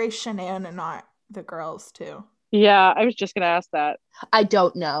he bury Shanann and not the girls too? Yeah, I was just gonna ask that. I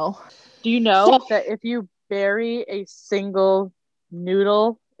don't know. Do you know that if you bury a single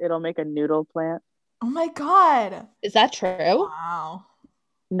noodle, it'll make a noodle plant? Oh my god. Is that true? Wow.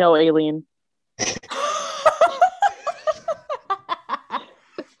 No, Aileen. I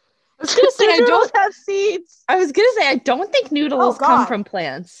was gonna say I don't have seeds. I was gonna say I don't think noodles come from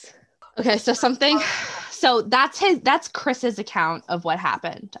plants. Okay, so that's Chris's account of what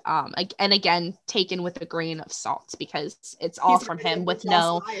happened. And again, taken with a grain of salt because it's all from him with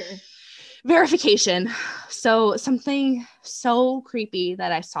no verification. So something so creepy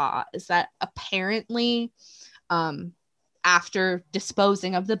that I saw is that apparently, after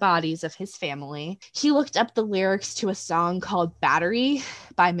disposing of the bodies of his family, he looked up the lyrics to a song called Battery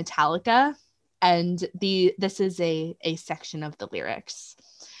by Metallica. And this is a section of the lyrics.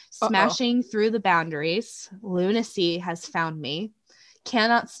 Smashing through the boundaries, lunacy has found me.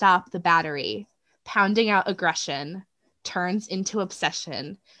 Cannot stop the battery. Pounding out aggression turns into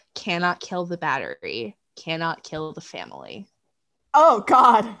obsession. Cannot kill the battery. Cannot kill the family. Oh,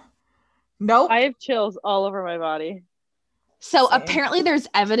 God. Nope. I have chills all over my body. So apparently there's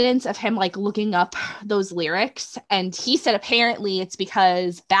evidence of him like looking up those lyrics. And he said apparently it's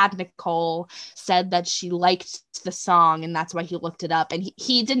because Bad Nicole said that she liked the song and that's why he looked it up. And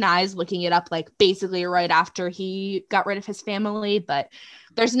he denies looking it up like basically right after he got rid of his family. But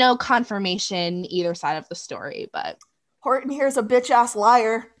there's no confirmation either side of the story. But Horton here's a bitch ass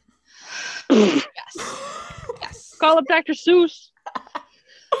liar. Yes. Call up Dr. Seuss.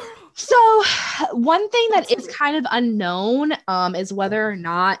 So one thing that is kind of unknown is whether or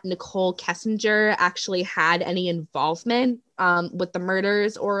not Nicole Kessinger actually had any involvement with the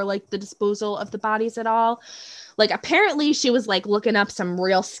murders or like the disposal of the bodies at all. Like apparently she was like looking up some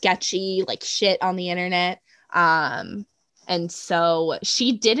real sketchy like shit on the internet. And so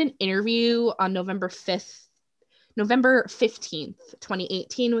she did an interview on November 15th,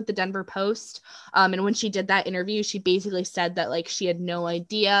 2018 with the Denver Post. And when she did that interview, she basically said that like she had no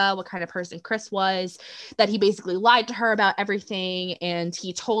idea what kind of person Chris was, that he basically lied to her about everything. And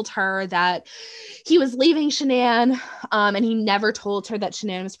he told her that he was leaving Shanann and he never told her that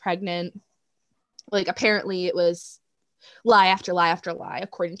Shanann was pregnant. Like apparently it was lie after lie after lie,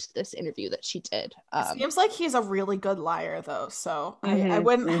 according to this interview that she did. It seems like he's a really good liar, though, so I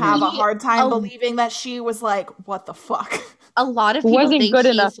wouldn't have a hard time believing that she was like, what the fuck? A lot of people wasn't think good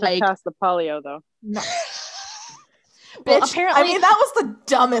he's enough to like, pass the polio, though. No. Well, Bitch, apparently, I mean, that was the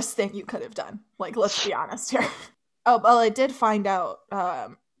dumbest thing you could have done. Like, let's be honest here. Oh, well, I did find out, I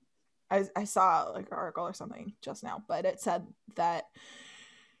saw like an article or something just now, but it said that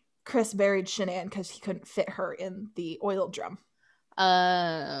Chris buried Shanann because he couldn't fit her in the oil drum.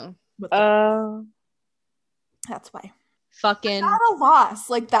 Oh. That's why. Fucking Not a loss.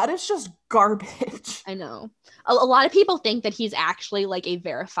 Like that is just garbage. I know. A lot of people think that he's actually like a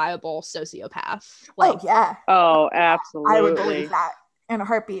verifiable sociopath. Like, oh yeah. Oh, absolutely. I would believe that in a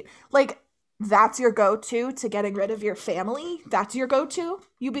heartbeat. Like that's your go-to to getting rid of your family. That's your go-to.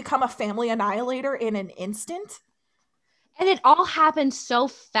 You become a family annihilator in an instant. And it all happened so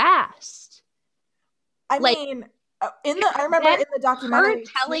fast. I mean, I remember in the documentary her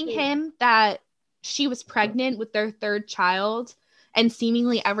telling him that she was pregnant with their third child and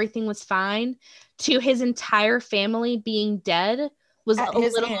seemingly everything was fine to his entire family being dead was a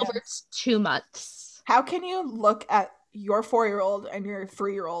little over 2 months. How can you look at your 4-year-old and your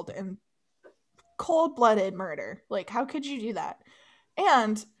 3-year-old in cold-blooded murder? Like, how could you do that?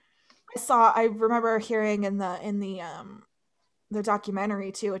 And I remember hearing in the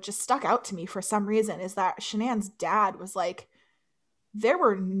documentary too, it just stuck out to me for some reason, is that Shanann's dad was like, there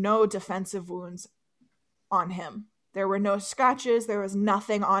were no defensive wounds on him. There were no scratches. There was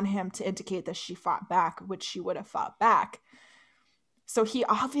nothing on him to indicate that she fought back, which she would have fought back. So he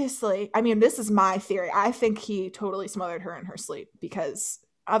obviously, I mean, this is my theory. I think he totally smothered her in her sleep because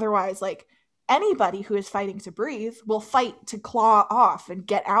otherwise, like, anybody who is fighting to breathe will fight to claw off and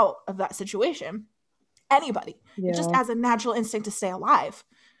get out of that situation. Anybody. Yeah. It just has a natural instinct to stay alive.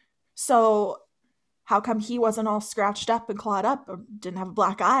 So how come he wasn't all scratched up and clawed up or didn't have a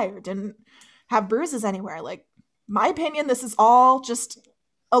black eye or didn't have bruises anywhere? Like, my opinion, this is all just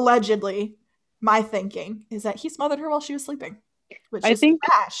allegedly my thinking, is that he smothered her while she was sleeping, which is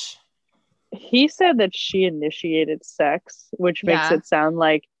trash. He said that she initiated sex, which makes it sound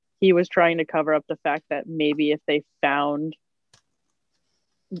like he was trying to cover up the fact that maybe if they found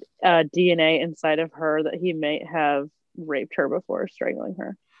DNA inside of her that he may have raped her before strangling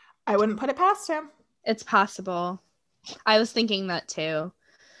her. I wouldn't put it past him. It's possible. I was thinking that too.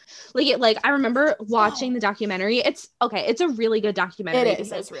 Like I remember watching the documentary. It's a really good documentary. It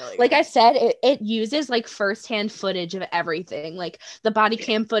is. It's really good. Like I said, it uses like firsthand footage of everything, like the body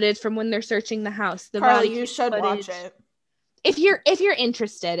cam footage from when they're searching the house. Carly, you should watch it if you're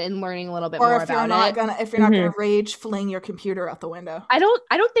interested in learning a little bit more about it. If you're not gonna rage fling your computer out the window. I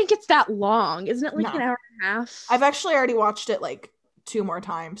don't think it's that long. Isn't it like an hour and a half? I've actually already watched it like 2 more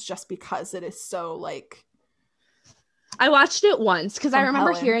times just because it is so like. I watched it once because I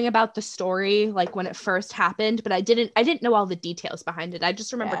remember hearing about the story like when it first happened, but I didn't know all the details behind it. I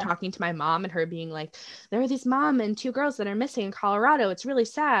just remember talking to my mom and her being like, there are these mom and 2 girls that are missing in Colorado. It's really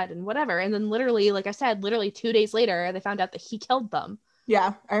sad and whatever. And then literally, like I said, 2 days later, they found out that he killed them.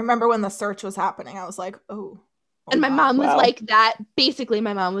 Yeah. I remember when the search was happening, I was like, oh. And my mom was like that. Basically,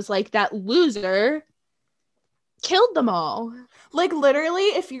 my mom was like, that loser killed them all. Like literally,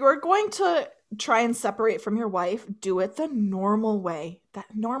 if you were going to try and separate from your wife, do it the normal way that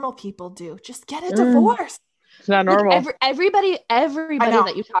normal people do. Just get a divorce. It's not normal. Like everybody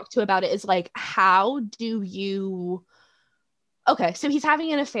that you talk to about it is like, how do you... Okay, so he's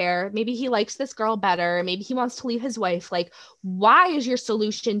having an affair. Maybe he likes this girl better. Maybe he wants to leave his wife. Like, why is your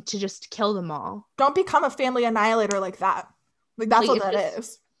solution to just kill them all? Don't become a family annihilator like that. Like, that's what that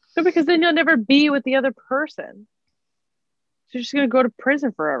is. No, because then you'll never be with the other person. So you're just going to go to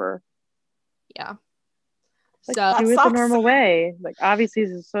prison forever. Yeah. Like, so do it the normal way. Like, obviously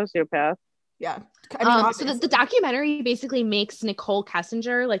he's a sociopath. Yeah. I mean, so the documentary basically makes Nicole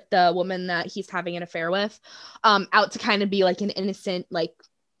Kessinger, like the woman that he's having an affair with, out to kind of be like an innocent, like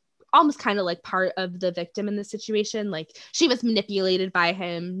almost kind of like part of the victim in the situation. Like she was manipulated by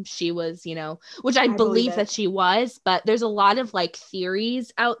him. She was, which I believe that she was, but there's a lot of like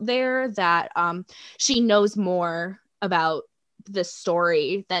theories out there that she knows more about this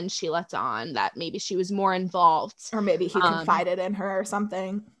story than she lets on, that maybe she was more involved, or maybe he confided in her or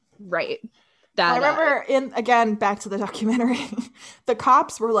something. Right. I remember back to the documentary, the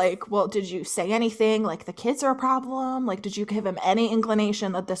cops were like, well, did you say anything? Like, the kids are a problem? Like, did you give him any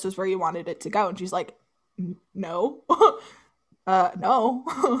inclination that this was where you wanted it to go? And she's like, no. No.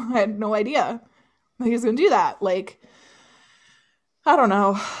 I had no idea he was going to do that. Like, I don't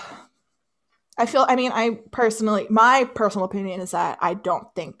know. My personal opinion is that I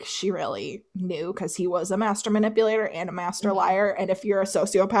don't think she really knew, because he was a master manipulator and a master liar. And if you're a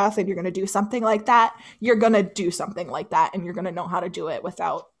sociopath and you're going to do something like that, you're going to do something like that, and you're going to know how to do it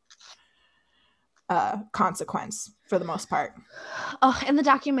without consequence for the most part. Oh, in the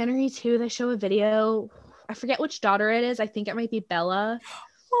documentary too, they show a video. I forget which daughter it is. I think it might be Bella.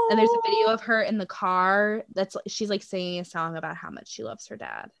 And there's a video of her in the car she's like singing a song about how much she loves her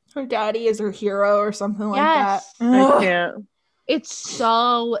dad. Her daddy is her hero or something like that. I can't. It's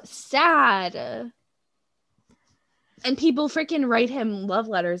so sad. And people freaking write him love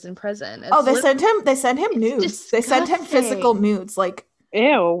letters in prison. They send him nudes. Disgusting. They send him physical nudes. Like,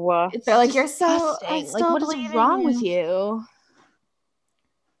 ew. They're like, you're so, I still like, what is wrong with you?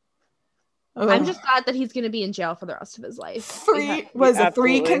 Ugh. I'm just glad that he's going to be in jail for the rest of his life. 3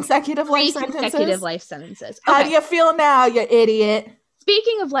 consecutive life sentences? Okay. How do you feel now, you idiot?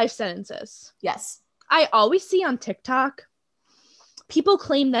 Speaking of life sentences. Yes. I always see on TikTok, people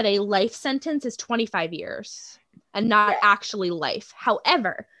claim that a life sentence is 25 years and not actually life.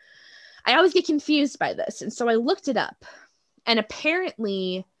 However, I always get confused by this. And so I looked it up. And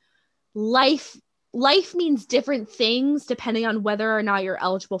apparently, life means different things depending on whether or not you're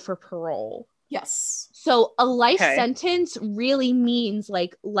eligible for parole. Yes. So a life sentence really means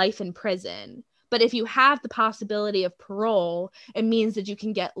like life in prison. But if you have the possibility of parole, it means that you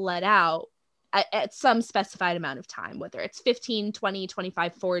can get let out at some specified amount of time, whether it's 15, 20,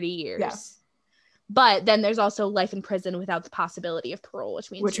 25, 40 years. Yeah. But then there's also life in prison without the possibility of parole, which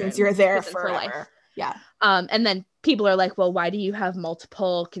means you're there forever. For life. Yeah. And then people are like, well, why do you have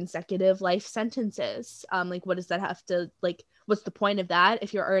multiple consecutive life sentences? Like, what does that have to, like, what's the point of that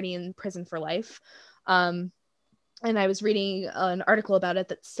if you're already in prison for life? And I was reading an article about it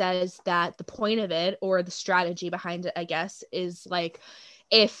that says that the point of it, or the strategy behind it, I guess, is like,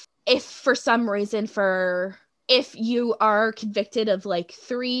 if for some reason if you are convicted of like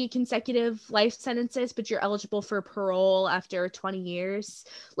 3 consecutive life sentences, but you're eligible for parole after 20 years,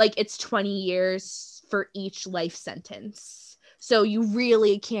 like it's 20 years for each life sentence. So you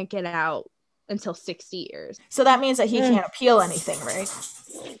really can't get out until 60 years. So that means that he can't appeal anything, right?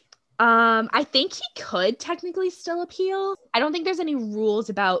 I think he could technically still appeal. I don't think there's any rules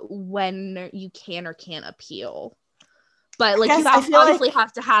about when you can or can't appeal. But like you I feel obviously like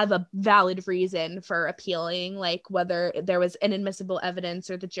have to have a valid reason for appealing, like whether there was inadmissible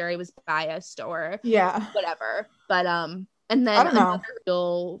evidence or the jury was biased or whatever. But and then another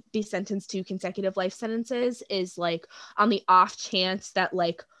you'll be sentenced to consecutive life sentences is like on the off chance that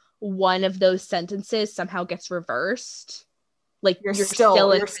like one of those sentences somehow gets reversed, like you're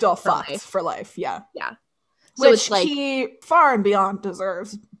still fucked for life. Yeah. So which it's like he far and beyond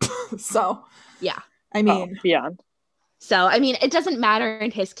deserves. So I mean beyond. So I mean, it doesn't matter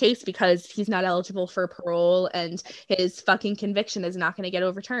in his case because he's not eligible for parole and his fucking conviction is not going to get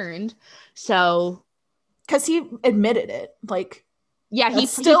overturned. So because he admitted it, like he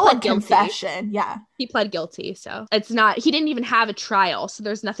still pled a confession. Guilty. He pled guilty, so it's not. He didn't even have a trial, so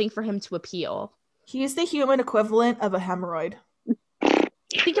there's nothing for him to appeal. He's the human equivalent of a hemorrhoid. I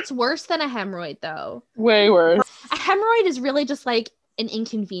think it's worse than a hemorrhoid, though. Way worse. A hemorrhoid is really just like an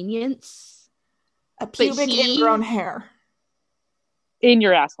inconvenience. A pubic ingrown hair. In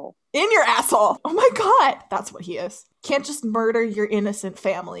your asshole. In your asshole. Oh my God. That's what he is. Can't just murder your innocent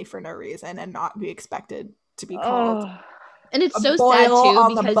family for no reason and not be expected to be called. And it's so sad too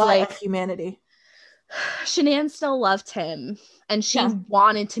on because the butt like of humanity. Shanann still loved him and she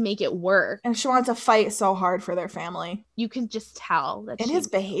wanted to make it work. And she wanted to fight so hard for their family. You can just tell that his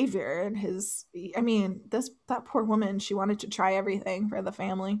behavior and that poor woman, she wanted to try everything for the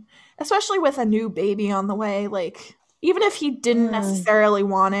family, especially with a new baby on the way. Like, even if he didn't necessarily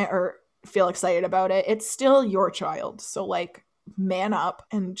want it or feel excited about it, it's still your child. So like, man up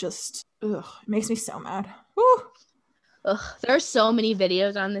and just, it makes me so mad. Woo. There are so many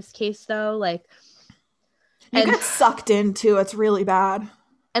videos on this case though, like you get sucked into. It's really bad.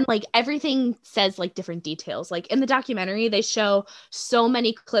 And like everything says like different details. Like in the documentary, they show so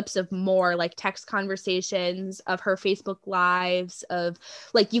many clips of more like text conversations, of her Facebook lives, of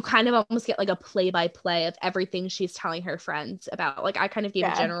like you kind of almost get like a play-by-play of everything she's telling her friends about. Like I kind of gave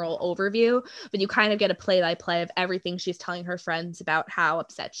a general overview, but you kind of get a play-by-play of everything she's telling her friends about how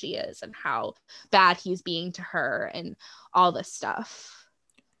upset she is and how bad he's being to her and all this stuff.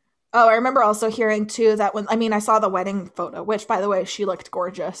 Oh, I remember also hearing too that I saw the wedding photo, which by the way, she looked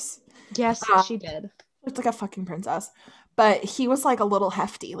gorgeous. Yes, she did. Looked like a fucking princess. But he was like a little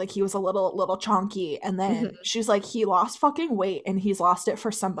hefty, like he was a little chonky. And then she's like, he lost fucking weight and he's lost it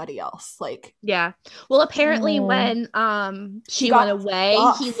for somebody else. Like, yeah. Well, apparently when she went away,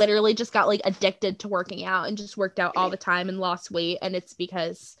 he literally just got like addicted to working out and just worked out all the time and lost weight. And it's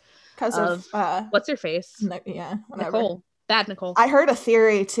because of what's her face? Whatever. Nicole. Bad Nicole. I heard a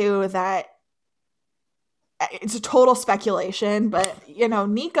theory too that it's a total speculation, but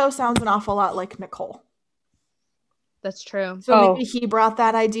Nico sounds an awful lot like Nicole. That's true. So maybe he brought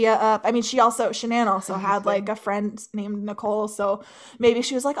that idea up. I mean, Shanann also had like a friend named Nicole, so maybe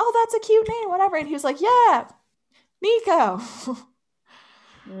she was like, "Oh, that's a cute name, whatever," and he was like, "Yeah, Nico."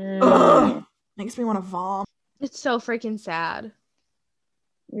 Makes me want to vomit. It's so freaking sad.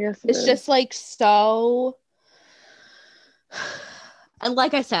 Yes, it's just like so. And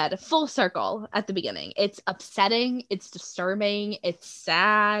like I said, full circle at the beginning. It's upsetting. It's disturbing. It's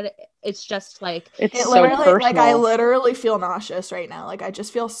sad. It's just like it's so personal. Like I literally feel nauseous right now. Like I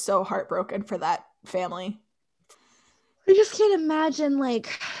just feel so heartbroken for that family. I just can't imagine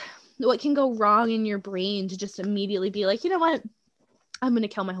like what can go wrong in your brain to just immediately be like, you know what? I'm gonna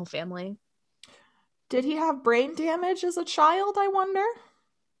kill my whole family. Did he have brain damage as a child? I wonder.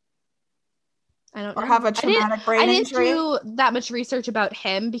 I don't know. Or have a traumatic brain injury. I didn't do that much research about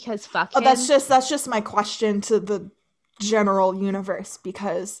him because fuck him. That's just my question to the general universe,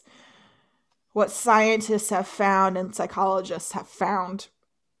 because what scientists have found and psychologists have found,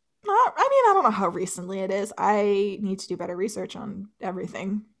 I don't know how recently it is. I need to do better research on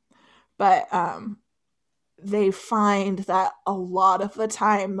everything. But they find that a lot of the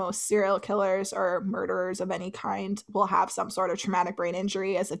time, most serial killers or murderers of any kind will have some sort of traumatic brain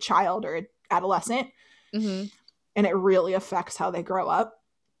injury as a child or adolescent, and it really affects how they grow up.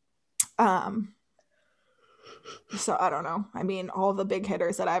 So I don't know. I mean, all the big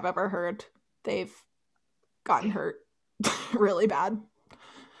hitters that I've ever heard, they've gotten hurt really bad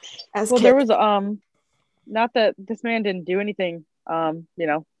as kids. There was not that this man didn't do anything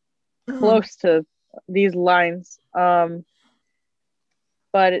close to these lines, but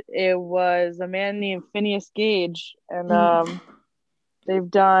it was a man named Phineas Gage, and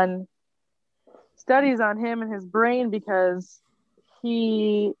they've done studies on him and his brain because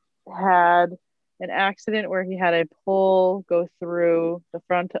he had an accident where he had a pole go through the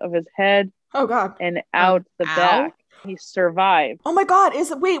front of his head. Oh God. And out the back. He survived. Oh my God.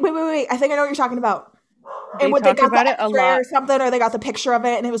 Wait. I think I know what you're talking about. And what they got the X-ray or something, or they got the picture of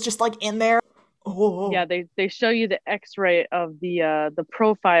it and it was just like in there. Oh. Yeah, they show you the X-ray of the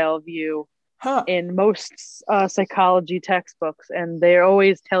profile view in most psychology textbooks, and they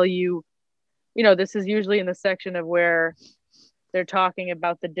always tell you, this is usually in the section of where they're talking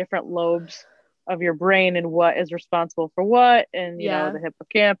about the different lobes of your brain and what is responsible for what, and the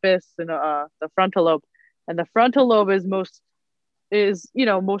hippocampus and the frontal lobe, and the frontal lobe is most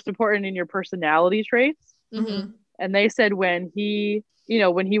important in your personality traits. Mm-hmm. And they said when he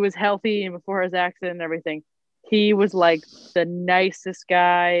was healthy and before his accident and everything, he was like the nicest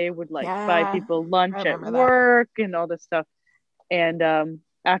guy, would buy people lunch at work and all this stuff. And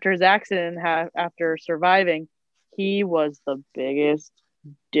after his accident, after surviving, he was the biggest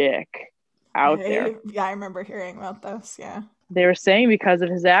dick out there. Yeah, I remember hearing about this. Yeah. They were saying because of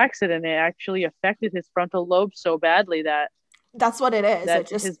his accident, it actually affected his frontal lobe so badly that's what it is. That it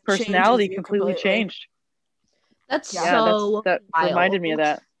just his personality completely changed. That reminded me of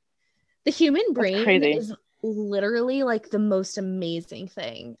that. The human brain is literally like the most amazing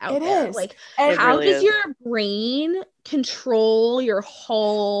thing out there. Is. Like, and how does your brain control your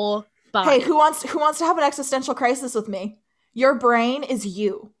whole body? Hey, who wants to have an existential crisis with me? Your brain is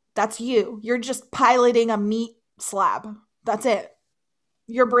you. That's you. You're just piloting a meat slab. That's it.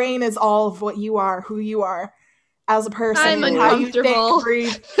 Your brain is all of what you are, who you are as a person. I'm uncomfortable. How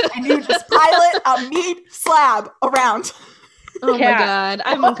you think, breathe, and you just pilot a meat slab around. Oh my God,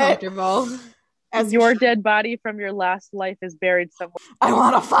 I'm uncomfortable. As your dead body from your last life is buried somewhere. I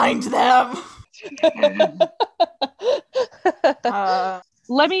want to find them.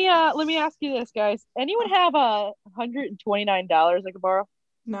 Let me ask you this, guys. Anyone have $129 I could borrow?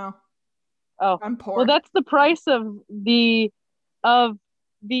 No. Oh, I'm poor. Well, that's the price of the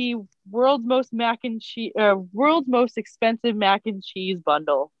world's most expensive mac and cheese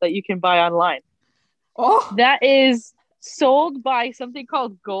bundle that you can buy online. Oh, that is sold by something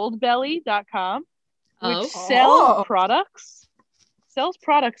called goldbelly.com, which sells products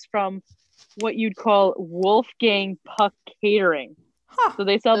from what you'd call Wolfgang Puck Catering. So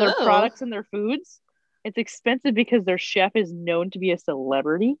they sell their products and their foods. It's expensive because their chef is known to be a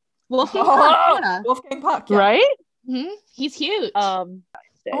celebrity. Wolfgang Puck, Wolfgang Puck, yeah. Right? Mm-hmm. He's huge. Oh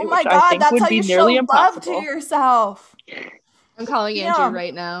my God, that's how you show love to yourself. I'm calling Andrew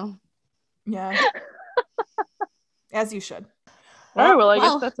right now. Yeah. As you should. All right, well, I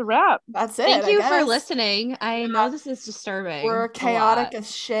guess that's a wrap. That's it. Thank you for listening. I know this is disturbing. We're chaotic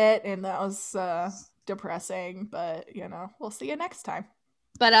as shit, and that was depressing, but we'll see you next time.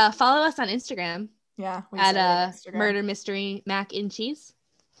 But follow us on Instagram. Yeah. At Murder Mystery Mac and Cheese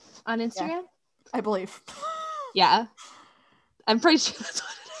on Instagram. Yeah, I believe. Yeah. I'm pretty sure that's what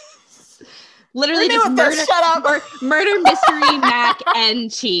it is. Literally just murder mystery mac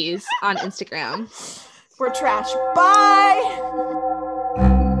and cheese on Instagram. We're trash. Bye.